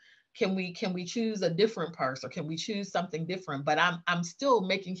purse. Can we choose a different purse, or can we choose something different? But I'm still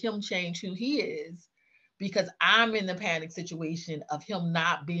making him change who he is, because I'm in the panic situation of him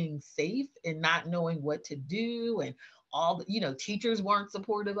not being safe and not knowing what to do. And all the, teachers weren't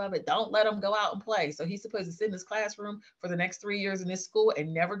supportive of it. Don't let him go out and play. So he's supposed to sit in his classroom for the next 3 years in this school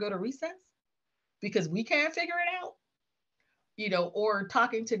and never go to recess because we can't figure it out. Or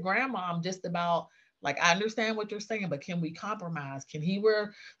talking to grandmom just about, like, I understand what you're saying, but can we compromise? Can he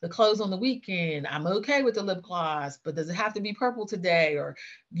wear the clothes on the weekend? I'm okay with the lip gloss, but does it have to be purple today? Or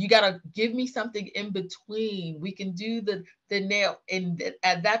you got to give me something in between. We can do the nail. And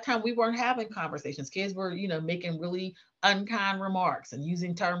at that time, we weren't having conversations. Kids were, making really unkind remarks and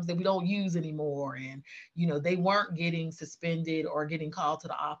using terms that we don't use anymore. And, they weren't getting suspended or getting called to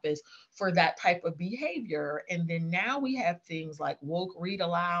the office for that type of behavior. And then now we have things like woke read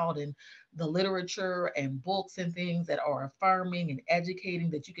aloud and the literature and books and things that are affirming and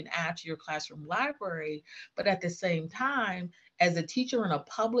educating that you can add to your classroom library. But at the same time, as a teacher in a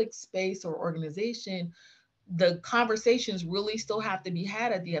public space or organization, the conversations really still have to be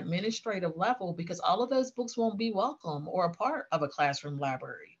had at the administrative level, because all of those books won't be welcome or a part of a classroom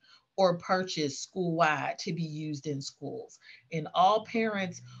library or purchased school-wide to be used in schools. And all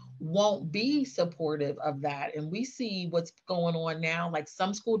parents won't be supportive of that. And we see what's going on now, like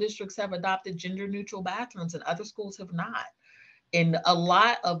some school districts have adopted gender neutral bathrooms and other schools have not. And a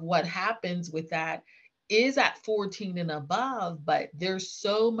lot of what happens with that is at 14 and above, but there's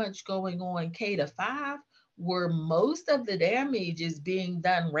so much going on K-5 where most of the damage is being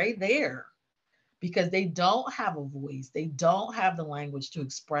done right there, because they don't have a voice. They don't have the language to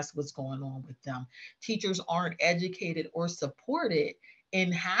express what's going on with them. Teachers aren't educated or supported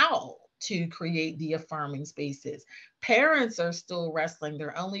in how to create the affirming spaces. Parents are still wrestling.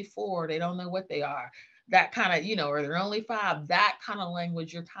 They're only 4. They don't know what they are. That kind of, or they're only 5. That kind of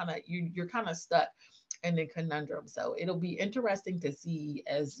language, you're kind of stuck in the conundrum. So it'll be interesting to see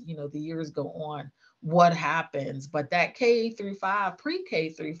as, the years go on what happens. But that K-5,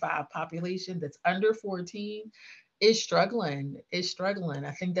 pre-K-5 population that's under 14 is struggling.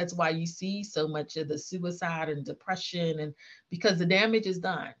 I think that's why you see so much of the suicide and depression, and because the damage is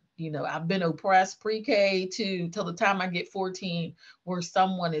done. I've been oppressed pre-K till the time I get 14, where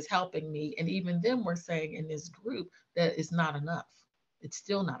someone is helping me. And even then we're saying in this group that it's not enough. It's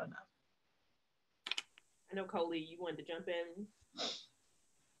still not enough. I know, Coley, you wanted to jump in.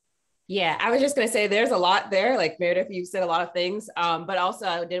 Yeah, I was just going to say there's a lot there. Like Meredith, you've said a lot of things, but also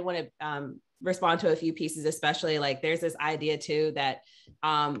I did want to respond to a few pieces, especially like there's this idea too that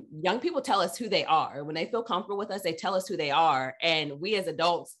young people tell us who they are. When they feel comfortable with us, they tell us who they are. And we as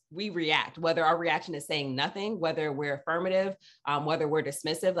adults, we react, whether our reaction is saying nothing, whether we're affirmative, whether we're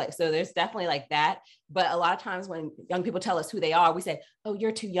dismissive. Like, so there's definitely like that. But a lot of times when young people tell us who they are, we say, oh,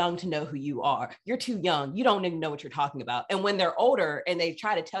 you're too young to know who you are. You're too young. You don't even know what you're talking about. And when they're older and they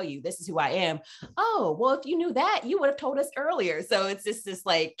try to tell you, this is who I am. Oh, well, if you knew that, you would have told us earlier. So it's just this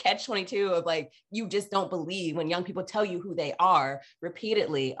like catch-22 of like, you just don't believe when young people tell you who they are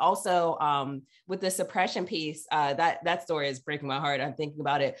repeatedly. Also, with the suppression piece, that story is breaking my heart. I'm thinking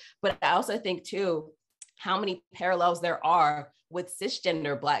about it. But I also think too, how many parallels there are with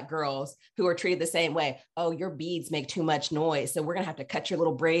cisgender Black girls who are treated the same way. Oh, your beads make too much noise, so we're gonna have to cut your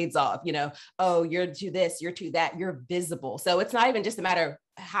little braids off. Oh, you're to this, you're to that, you're visible. So it's not even just a matter of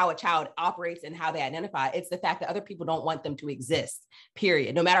how a child operates and how they identify. It's the fact that other people don't want them to exist,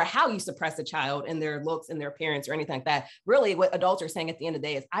 period. No matter how you suppress a child and their looks and their appearance or anything like that, really what adults are saying at the end of the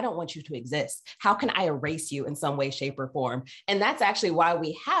day is, I don't want you to exist. How can I erase you in some way, shape, or form? And that's actually why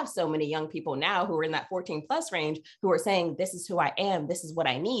we have so many young people now who are in that 14 plus range who are saying, this is who I am, this is what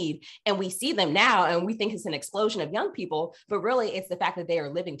I need. And we see them now and we think it's an explosion of young people, but really it's the fact that they are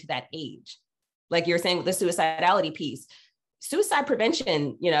living to that age. Like you're saying with the suicidality piece, suicide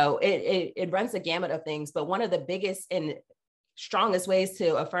prevention, it runs the gamut of things, but one of the biggest and strongest ways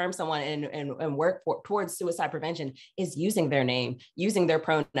to affirm someone and work towards suicide prevention is using their name, using their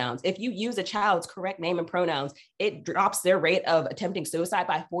pronouns. If you use a child's correct name and pronouns, it drops their rate of attempting suicide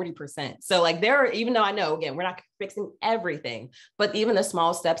by 40%. So like even though I know, again, we're not fixing everything, but even the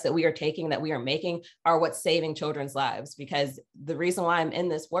small steps that we are taking, that we are making are what's saving children's lives. Because the reason why I'm in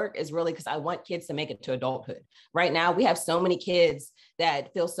this work is really because I want kids to make it to adulthood. Right now, we have so many kids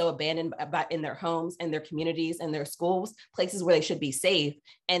that feel so abandoned in their homes and their communities and their schools, places where they should be safe.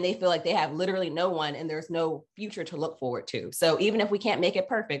 And they feel like they have literally no one and there's no future to look forward to. So even if we can't make it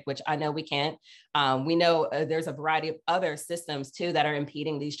perfect, which I know we can't, we know there's a variety of other systems too that are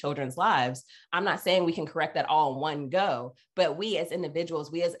impeding these children's lives. I'm not saying we can correct that all on one go, but we as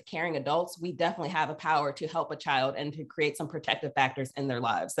individuals, we as caring adults, we definitely have a power to help a child and to create some protective factors in their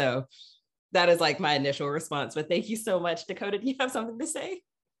lives. So that is like my initial response, but thank you so much. Dakota, do you have something to say?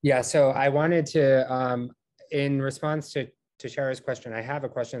 Yeah, so I wanted to, in response to Shara's question, I have a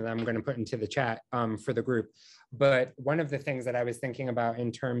question that I'm going to put into the chat for the group. But one of the things that I was thinking about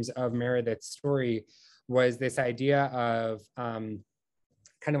in terms of Meredith's story was this idea of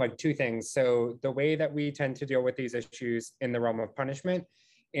kind of like two things. So the way that we tend to deal with these issues in the realm of punishment,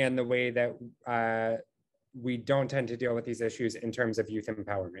 and the way that we don't tend to deal with these issues in terms of youth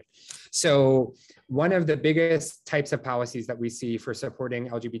empowerment. So one of the biggest types of policies that we see for supporting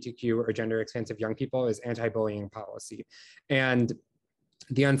LGBTQ or gender expansive young people is anti-bullying policy. And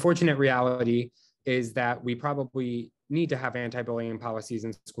the unfortunate reality is that we probably need to have anti-bullying policies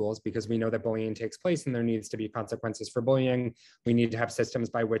in schools because we know that bullying takes place and there needs to be consequences for bullying. We need to have systems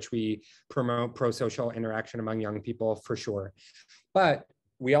by which we promote pro-social interaction among young people for sure. But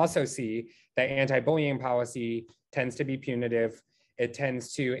we also see that anti-bullying policy tends to be punitive. It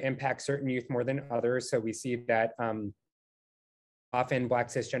tends to impact certain youth more than others. So we see that often Black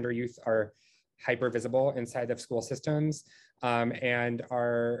cisgender youth are hyper visible inside of school systems and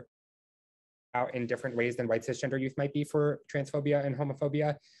are out in different ways than white cisgender youth might be for transphobia and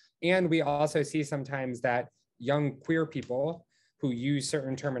homophobia. And we also see sometimes that young queer people who use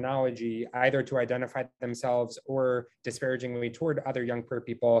certain terminology either to identify themselves or disparagingly toward other young queer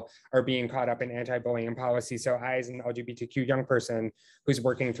people are being caught up in anti-bullying policy. So I, as an LGBTQ young person who's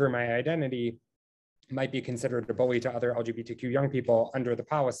working through my identity, might be considered a bully to other LGBTQ young people under the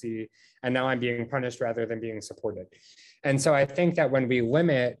policy, and now I'm being punished rather than being supported. And so I think that when we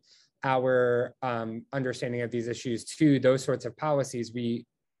limit our understanding of these issues to those sorts of policies, we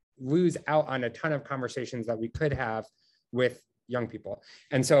lose out on a ton of conversations that we could have with young people.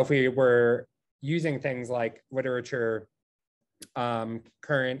 And so if we were using things like literature,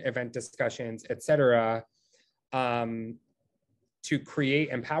 current event discussions, et cetera, to create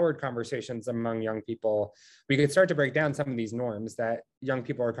empowered conversations among young people, we could start to break down some of these norms that young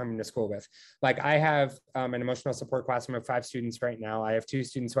people are coming to school with. Like I have an emotional support classroom of 5 students right now. I have 2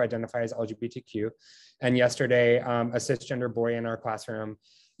 students who identify as LGBTQ. And yesterday, a cisgender boy in our classroom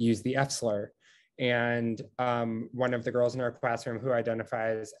used the F slur. And one of the girls in our classroom who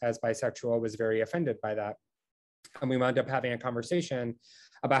identifies as bisexual was very offended by that. And we wound up having a conversation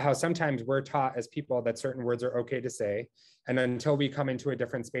about how sometimes we're taught as people that certain words are okay to say. And until we come into a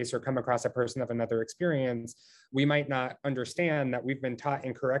different space or come across a person of another experience, we might not understand that we've been taught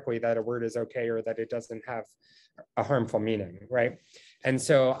incorrectly that a word is okay or that it doesn't have a harmful meaning, right? And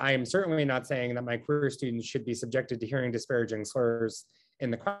so I'm certainly not saying that my queer students should be subjected to hearing disparaging slurs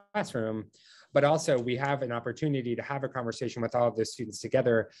in the classroom, but also we have an opportunity to have a conversation with all of the students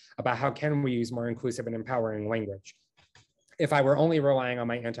together about how can we use more inclusive and empowering language. If I were only relying on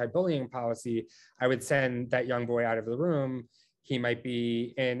my anti-bullying policy, I would send that young boy out of the room. He might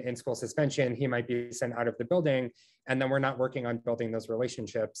be in school suspension. He might be sent out of the building. And then we're not working on building those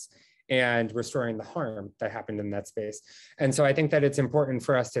relationships and restoring the harm that happened in that space. And so I think that it's important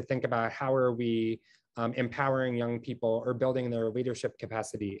for us to think about how are we empowering young people or building their leadership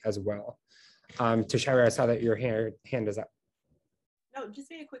capacity as well. Tashira, I saw that your hand is up. No, just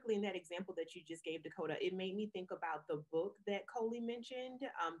very quickly in that example that you just gave, Dakota, it made me think about the book that Coley mentioned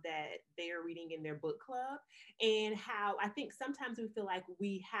that they are reading in their book club, and how I think sometimes we feel like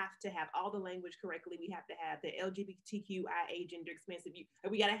we have to have all the language correctly. We have to have the LGBTQIA gender expansive,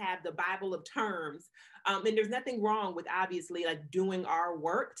 we got to have the Bible of terms. And there's nothing wrong with obviously like doing our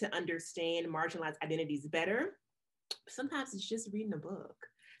work to understand marginalized identities better. Sometimes it's just reading a book.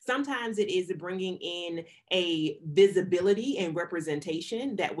 Sometimes it is bringing in a visibility and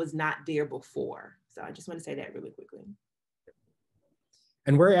representation that was not there before. So I just want to say that really quickly.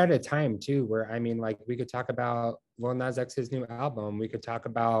 And we're at a time too, where I mean, like we could talk about Lil Nas X's new album. We could talk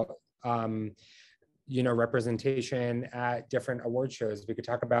about, you know, representation at different award shows. We could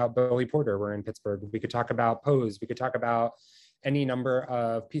talk about Billy Porter, we're in Pittsburgh. We could talk about Pose. We could talk about any number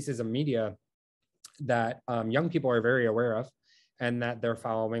of pieces of media that young people are very aware of and that they're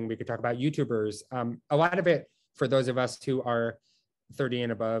following. We could talk about YouTubers. A lot of it, for those of us who are 30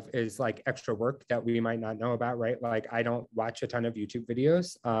 and above, is like extra work that we might not know about, right? Like I don't watch a ton of YouTube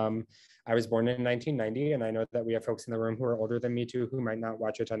videos. I was born in 1990, and I know that we have folks in the room who are older than me too, who might not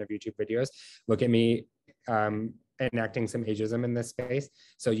watch a ton of YouTube videos. Look at me enacting some ageism in this space.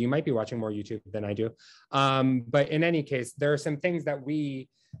 So you might be watching more YouTube than I do. But in any case, there are some things that we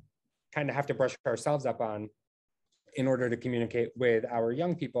kind of have to brush ourselves up on in order to communicate with our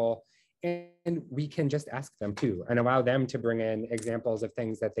young people. And we can just ask them too and allow them to bring in examples of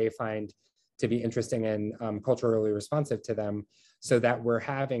things that they find to be interesting and culturally responsive to them, so that we're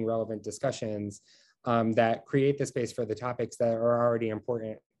having relevant discussions that create the space for the topics that are already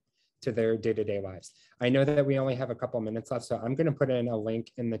important to their day-to-day lives. I know that we only have a couple minutes left, so I'm gonna put in a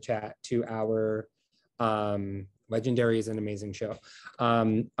link in the chat to our, Legendary is an amazing show,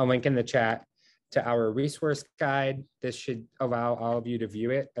 a link in the chat to our resource guide. This should allow all of you to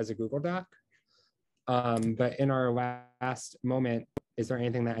view it as a Google Doc. But in our last moment, is there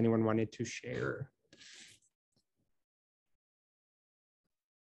anything that anyone wanted to share?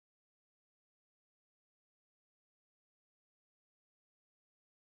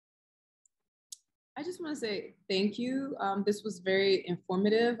 I just want to say thank you. This was very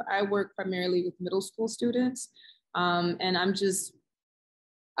informative. I work primarily with middle school students. And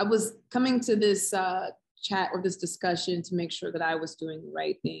I was coming to this chat or this discussion to make sure that I was doing the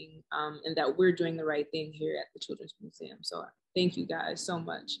right thing and that we're doing the right thing here at the Children's Museum. So thank you guys so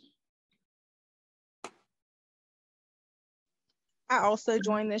much. I also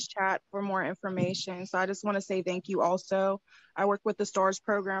joined this chat for more information. So I just want to say thank you also. I work with the STARS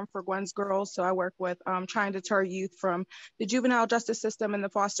program for Gwen's Girls. So I work with trying to deter youth from the juvenile justice system and the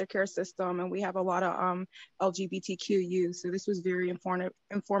foster care system. And we have a lot of LGBTQ youth. So this was very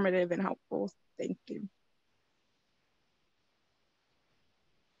informative and helpful. Thank you.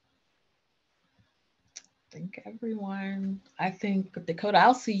 Thank everyone. I think, Dakota,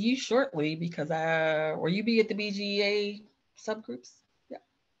 I'll see you shortly because will you be at the BGA subgroups? Yeah,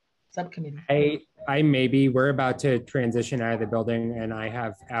 subcommittee. We're about to transition out of the building and I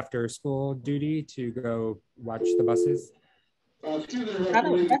have after school duty to go watch the buses. That's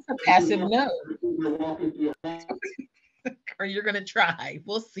a passive no. Or you're gonna try.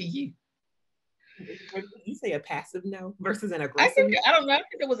 We'll see you. You say a passive no versus an aggressive no? I don't know. I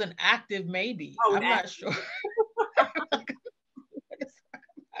think it was an active maybe. Oh, I'm not sure.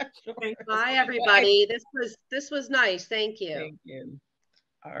 Bye, everybody. This was nice. Thank you. Thank you.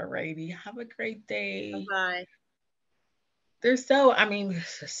 All righty. Have a great day. Bye. There's so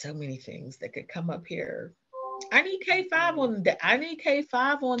many things that could come up here. I need K5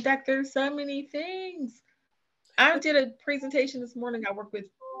 on deck. There's so many things. I did a presentation this morning. I work with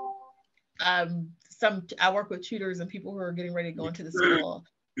tutors and people who are getting ready to go into the school.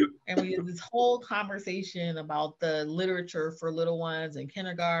 And we had this whole conversation about the literature for little ones in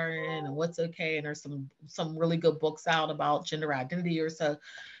kindergarten and what's okay. And there's some really good books out about gender identity or so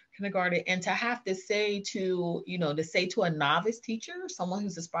kindergarten. And to have to say to a novice teacher, someone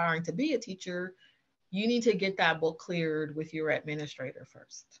who's aspiring to be a teacher, you need to get that book cleared with your administrator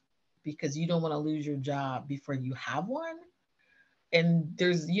first, because you don't want to lose your job before you have one. And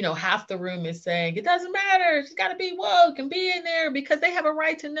there's, half the room is saying, it doesn't matter, she's got to be woke and be in there because they have a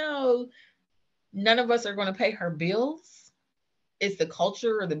right to know. None of us are going to pay her bills. It's the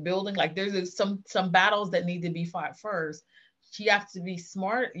culture or the building. Like there's some battles that need to be fought first. She has to be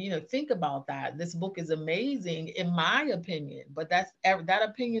smart, think about that. This book is amazing, in my opinion, but that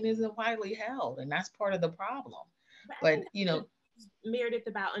opinion isn't widely held. And that's part of the problem. But Meredith,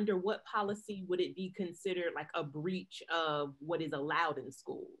 about under what policy would it be considered like a breach of what is allowed in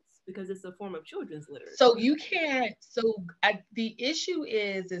schools? Because it's a form of children's literature. So you can't, the issue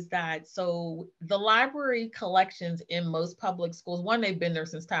is that, the library collections in most public schools, one, they've been there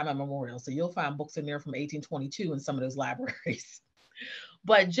since time immemorial. So you'll find books in there from 1822 in some of those libraries.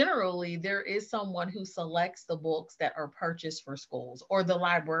 But generally, there is someone who selects the books that are purchased for schools, or the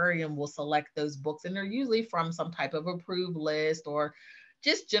librarian will select those books. And they're usually from some type of approved list or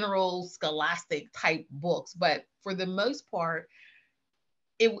just general scholastic type books. But for the most part,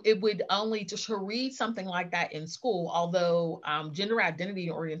 it would only to read something like that in school, although gender identity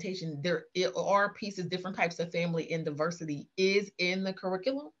and orientation, there are pieces, different types of family and diversity is in the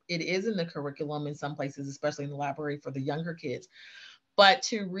curriculum. It is in the curriculum in some places, especially in the library for the younger kids. But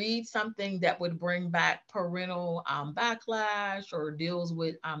to read something that would bring back parental backlash or deals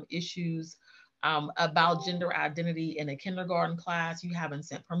with issues about gender identity in a kindergarten class, you haven't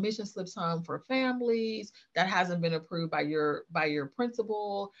sent permission slips home for families, that hasn't been approved by your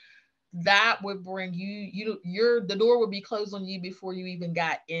principal, that would bring the door would be closed on you before you even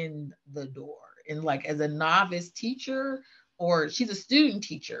got in the door. And like as a novice teacher, or she's a student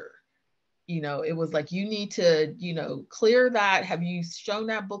teacher, it was like, you need to, clear that. Have you shown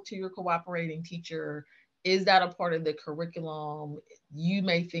that book to your cooperating teacher? Is that a part of the curriculum? You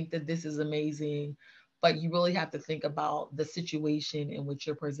may think that this is amazing, but you really have to think about the situation in which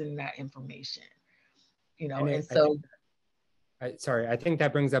you're presenting that information, I think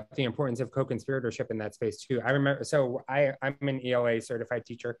that brings up the importance of co-conspiratorship in that space too. I remember, I'm an ELA certified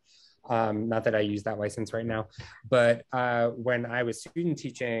teacher. Not that I use that license right now, but when I was student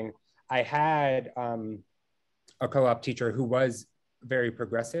teaching, I had a co-op teacher who was very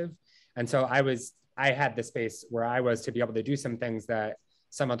progressive. And so I had the space where I was to be able to do some things that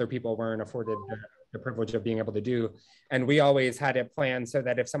some other people weren't afforded the privilege of being able to do. And we always had it planned so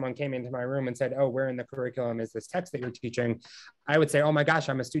that if someone came into my room and said, oh, where in the curriculum is this text that you're teaching? I would say, oh my gosh,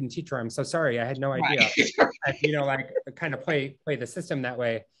 I'm a student teacher. I'm so sorry. I had no idea. You know, like kind of play the system that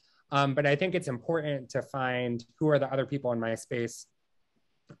way. But I think it's important to find who are the other people in my space.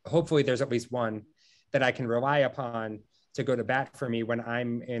 Hopefully there's at least one that I can rely upon to go to bat for me when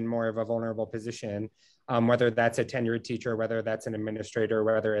I'm in more of a vulnerable position, whether that's a tenured teacher, whether that's an administrator,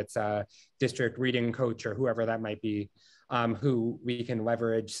 whether it's a district reading coach or whoever that might be, who we can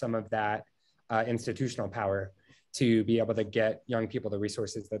leverage some of that institutional power to be able to get young people the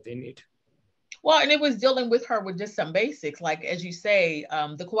resources that they need. Well, and it was dealing with her with just some basics. Like, as you say,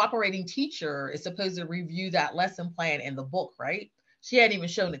 the cooperating teacher is supposed to review that lesson plan in the book, right? She hadn't even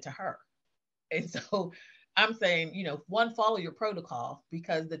shown it to her. And so I'm saying, you know, one, follow your protocol,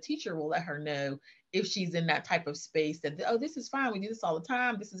 because the teacher will let her know if she's in that type of space that, oh, this is fine. We do this all the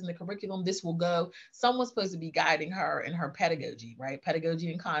time. This is in the curriculum. This will go. Someone's supposed to be guiding her in her pedagogy, right?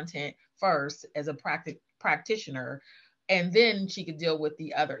 Pedagogy and content first as a practitioner. And then she could deal with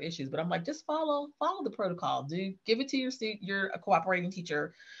the other issues. But I'm like, just follow the protocol. Give it to your cooperating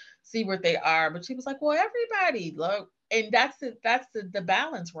teacher, see where they are. But she was like, well, everybody, look. And that's the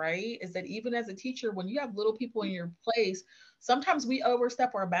balance, right? Is that even as a teacher, when you have little people in your place, sometimes we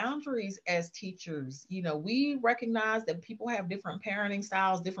overstep our boundaries as teachers. You know, we recognize that people have different parenting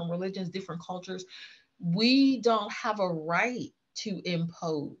styles, different religions, different cultures. We don't have a right to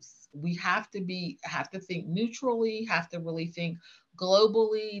impose. We have to think neutrally, have to really think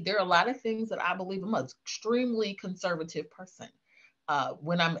globally. There are a lot of things that I believe. I'm an extremely conservative person.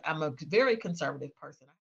 When I'm a very conservative person.